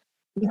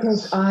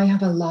 Because I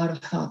have a lot of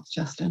thoughts,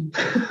 Justin.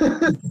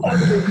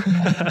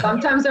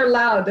 Sometimes they're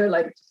loud. They're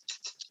like,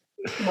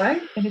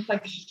 right? And it's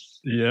like,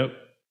 yep.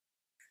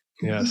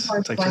 Yes.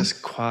 It's like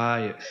just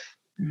quiet.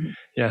 Mm-hmm.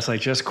 Yeah. It's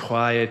like just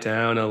quiet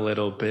down a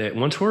little bit.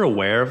 Once we're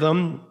aware of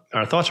them,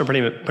 our thoughts are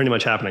pretty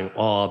much happening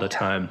all the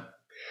time.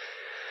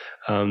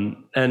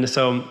 And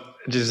so,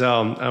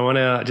 Gissele, I want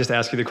to just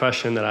ask you the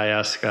question that I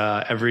ask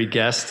every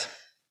guest.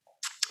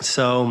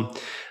 So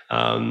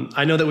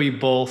I know that we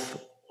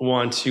both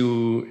want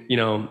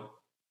to,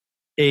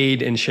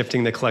 aid in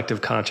shifting the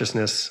collective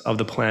consciousness of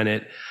the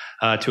planet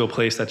to a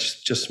place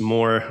that's just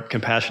more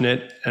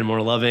compassionate and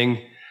more loving,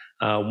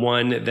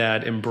 one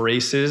that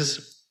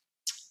embraces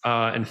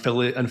and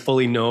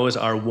fully knows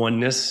our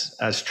oneness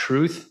as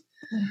truth,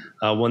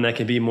 one that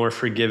can be more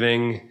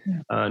forgiving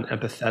and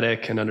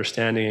empathetic and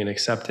understanding and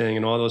accepting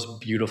and all those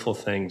beautiful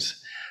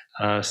things.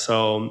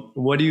 So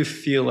what do you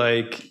feel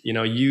like,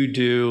 you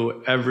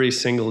do every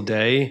single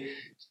day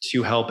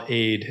to help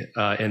aid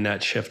in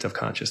that shift of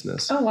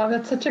consciousness? Oh, wow.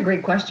 That's such a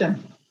great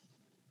question.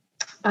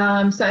 So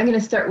I'm going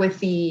to start with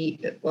the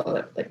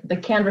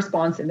canned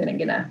response, and then I'm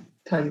going to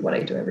tell you what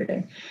I do every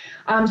day.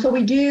 So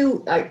we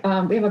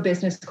have a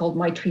business called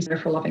Maitri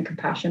for Love and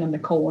Compassion. I'm the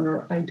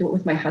co-owner. I do it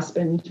with my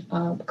husband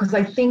because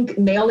I think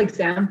male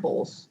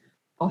examples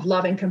of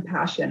love and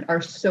compassion are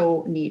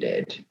so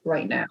needed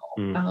right now.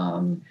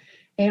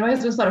 And my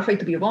husband's not afraid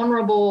to be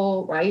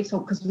vulnerable, right? So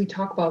because we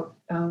talk about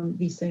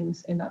these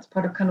things, and that's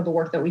part of kind of the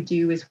work that we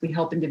do is we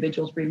help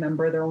individuals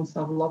remember their own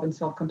self-love and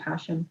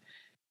self-compassion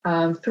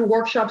through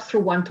workshops, through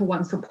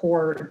one-to-one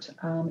support.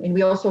 And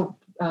we also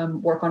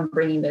work on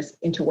bringing this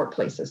into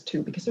workplaces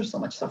too, because there's so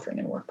much suffering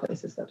in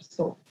workplaces that is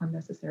so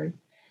unnecessary.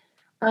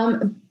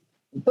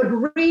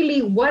 But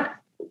really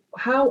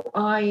how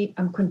I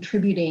am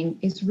contributing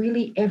is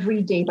really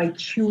every day by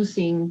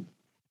choosing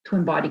to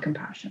embody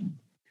compassion.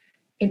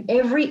 In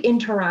every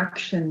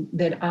interaction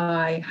that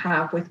I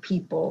have with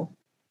people,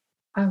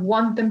 I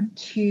want them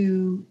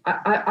to,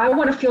 I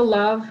want to feel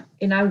love,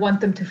 and I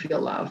want them to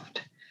feel loved.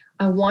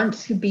 I want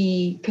to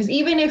be, because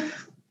even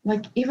if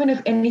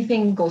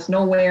anything goes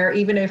nowhere,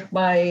 even if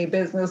my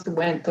business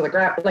went to the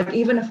ground,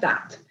 even if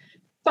that,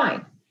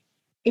 fine.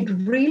 It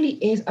really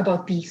is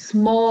about the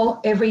small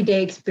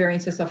everyday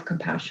experiences of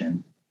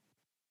compassion.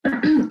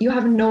 You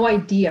have no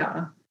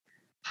idea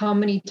how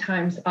many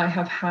times I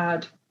have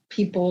had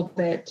people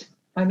that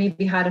I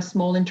maybe had a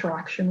small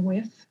interaction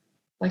with,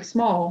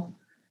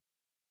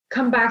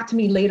 come back to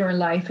me later in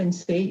life and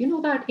say,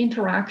 that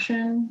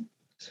interaction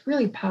is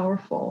really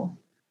powerful.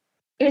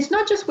 And it's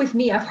not just with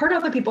me. I've heard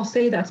other people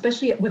say that,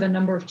 especially with a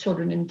number of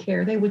children in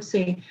care. They would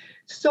say,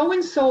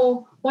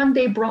 so-and-so one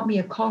day brought me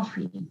a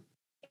coffee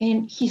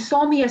and he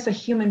saw me as a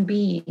human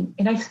being,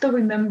 and I still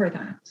remember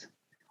that.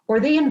 Or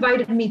they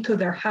invited me to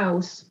their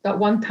house that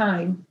one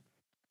time,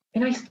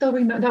 and I still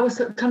remember, that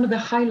was kind of the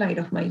highlight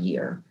of my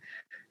year.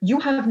 You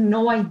have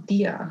no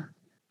idea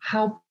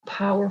how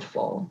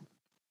powerful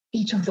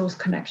each of those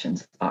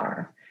connections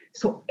are.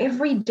 So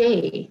every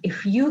day,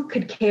 if you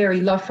could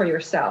carry love for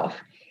yourself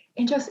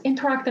and just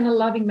interact in a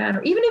loving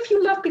manner, even if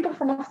you love people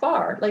from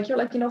afar,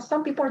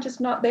 some people are just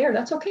not there,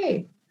 that's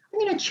okay. I'm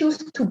going to choose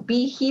to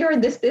be here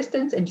in this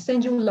distance and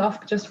send you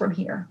love just from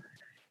here.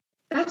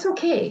 That's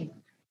okay.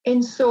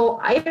 And so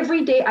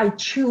every day I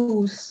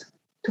choose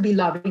to be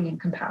loving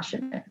and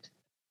compassionate.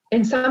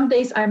 And some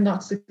days I'm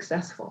not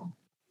successful,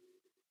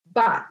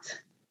 but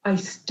I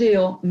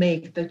still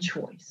make the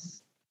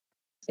choice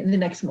in the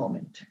next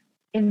moment.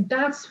 And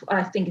that's what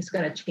I think is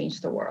going to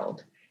change the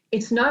world.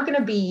 It's not going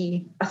to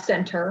be a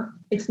center.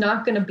 It's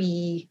not going to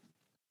be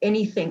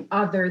anything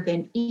other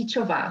than each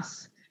of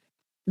us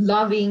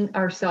loving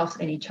ourselves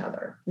and each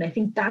other. And I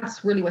think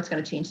that's really what's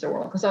going to change the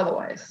world, because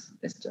otherwise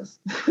it's just,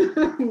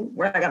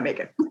 we're not going to make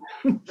it.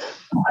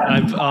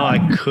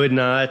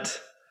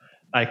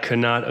 I could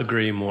not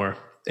agree more.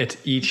 it's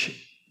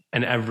each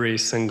and every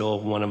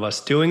single one of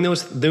us doing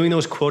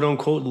those quote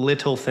unquote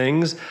little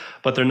things,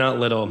 but they're not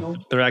little. No.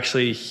 They're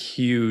actually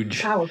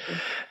huge. Powerful.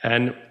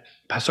 And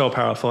so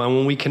powerful. And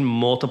when we can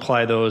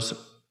multiply those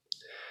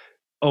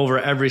over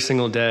every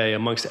single day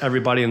amongst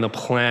everybody on the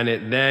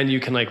planet, then you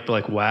can be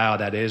like, wow,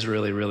 that is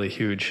really, really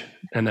huge.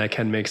 And that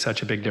can make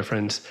such a big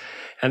difference.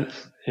 And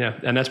yeah,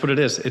 and that's what it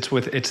is.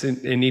 It's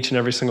in each and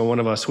every single one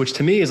of us, which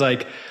to me is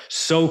like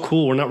so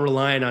cool. We're not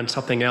relying on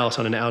something else,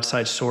 on an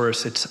outside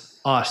source. It's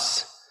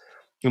us.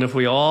 And if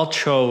we all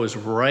chose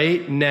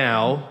right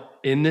now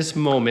in this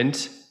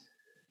moment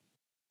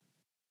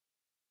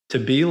to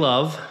be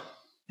love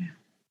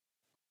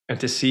and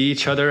to see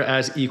each other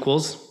as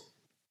equals,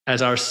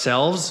 as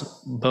ourselves,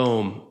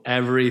 boom,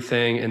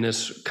 everything in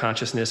this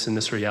consciousness, in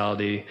this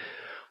reality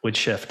would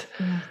shift.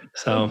 Yeah.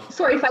 So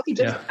sorry, if I could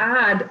just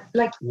add,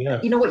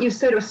 you know, what you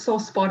said was so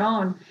spot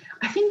on.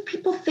 I think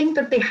people think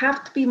that they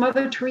have to be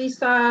Mother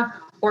Teresa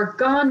or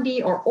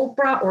Gandhi or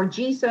Oprah or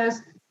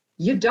Jesus.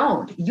 You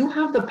don't. You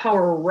have the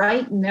power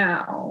right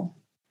now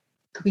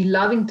to be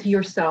loving to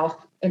yourself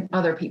and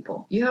other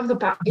people. You have the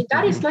power.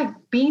 That is like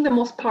being the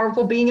most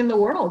powerful being in the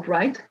world,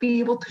 right? To be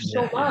able to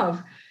show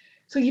love.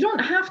 So you don't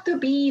have to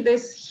be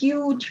this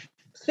huge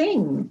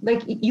thing.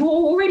 Like you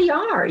already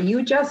are.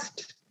 You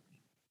just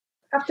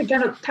have to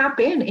kind of tap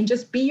in and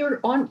just be your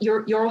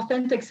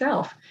authentic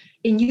self.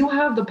 And you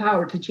have the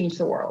power to change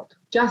the world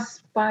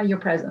just by your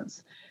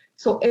presence.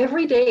 So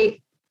every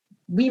day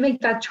we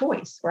make that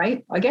choice,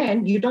 right?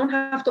 Again, you don't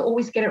have to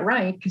always get it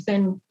right, because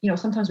then, you know,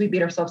 sometimes we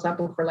beat ourselves up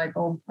for like,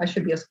 oh, I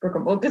should be a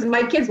spoken book. Because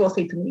my kids will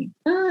say to me,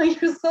 oh,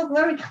 you're so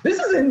loving. This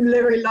isn't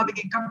very loving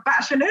and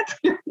compassionate.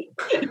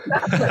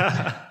 That's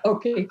like,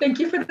 okay, thank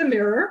you for the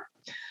mirror.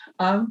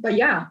 But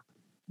yeah,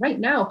 right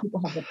now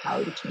people have the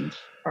power to change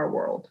our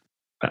world.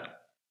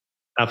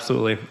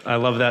 Absolutely. I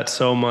love that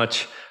so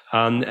much.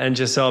 And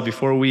Gissele,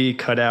 before we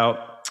cut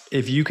out,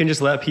 if you can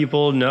just let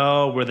people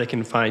know where they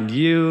can find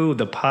you,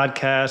 the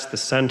podcast, the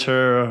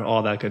center,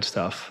 all that good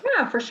stuff.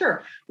 Yeah, for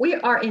sure. We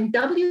are in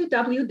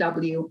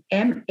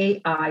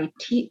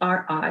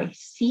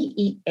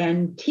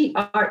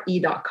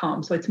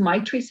www.maitricentre.com. So it's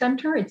Maitri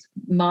Center. It's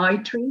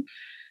Maitri.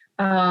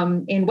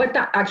 And what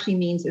that actually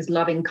means is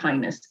loving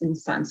kindness in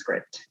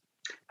Sanskrit.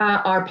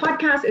 Our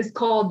podcast is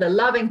called the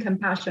Love and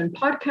Compassion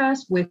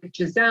Podcast with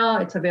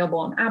Gissele. It's available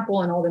on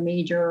Apple and all the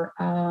major,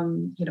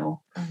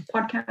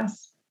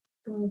 podcasts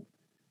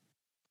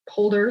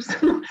holders.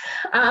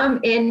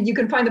 And you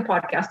can find the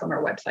podcast on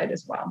our website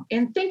as well.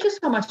 And thank you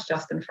so much,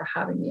 Justin, for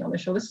having me on the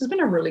show. This has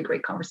been a really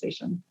great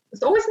conversation.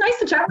 It's always nice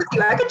to chat with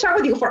you. I could chat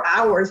with you for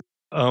hours.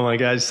 Oh my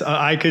gosh.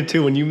 I could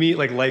too. When you meet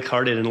like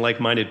like-hearted and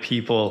like-minded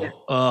people,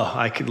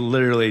 I could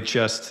literally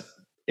just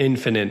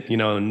infinite,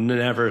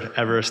 never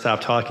ever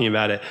stop talking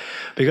about it,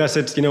 because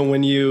it's,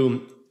 when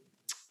you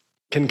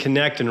can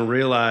connect and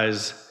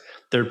realize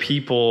there are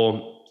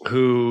people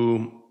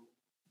who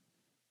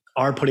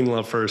are putting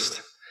love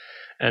first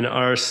and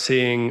are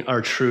seeing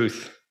our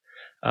truth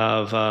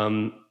of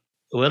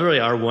literally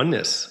our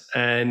oneness,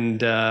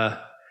 and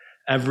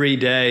every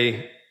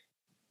day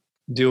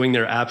doing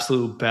their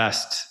absolute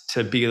best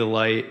to be the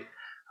light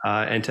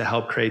and to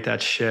help create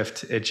that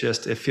shift. It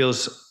just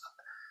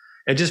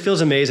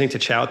feels amazing to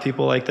chat with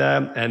people like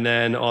that. And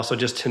then also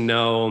just to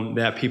know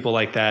that people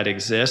like that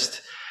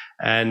exist.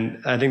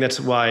 And I think that's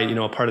why,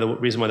 a part of the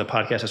reason why the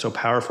podcast is so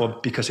powerful,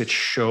 because it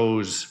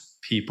shows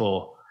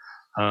people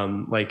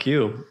like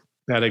you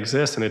that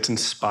exist, and it's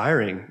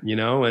inspiring,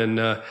 and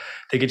I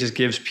think it just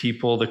gives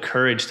people the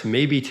courage to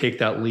maybe take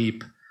that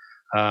leap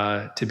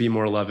to be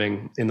more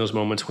loving in those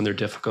moments when they're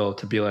difficult,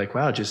 to be like,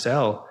 wow,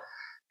 Gissele,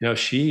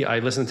 I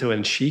listened to it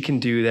and she can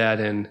do that.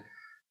 And,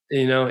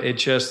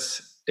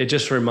 it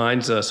just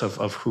reminds us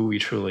of who we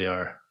truly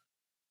are.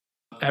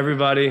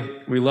 Everybody,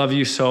 we love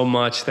you so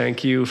much.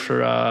 Thank you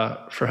for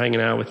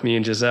hanging out with me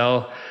and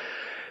Gissele.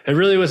 It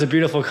really was a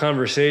beautiful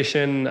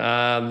conversation.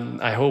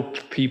 I hope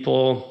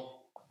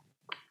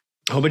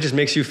it just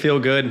makes you feel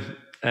good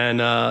and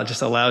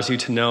just allows you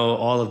to know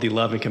all of the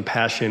love and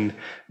compassion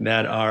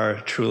that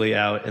are truly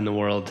out in the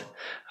world.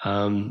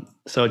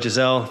 So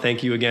Gissele,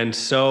 thank you again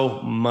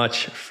so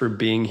much for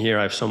being here.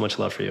 I have so much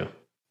love for you.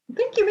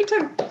 Thank you, me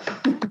too.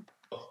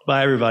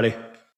 Bye, everybody.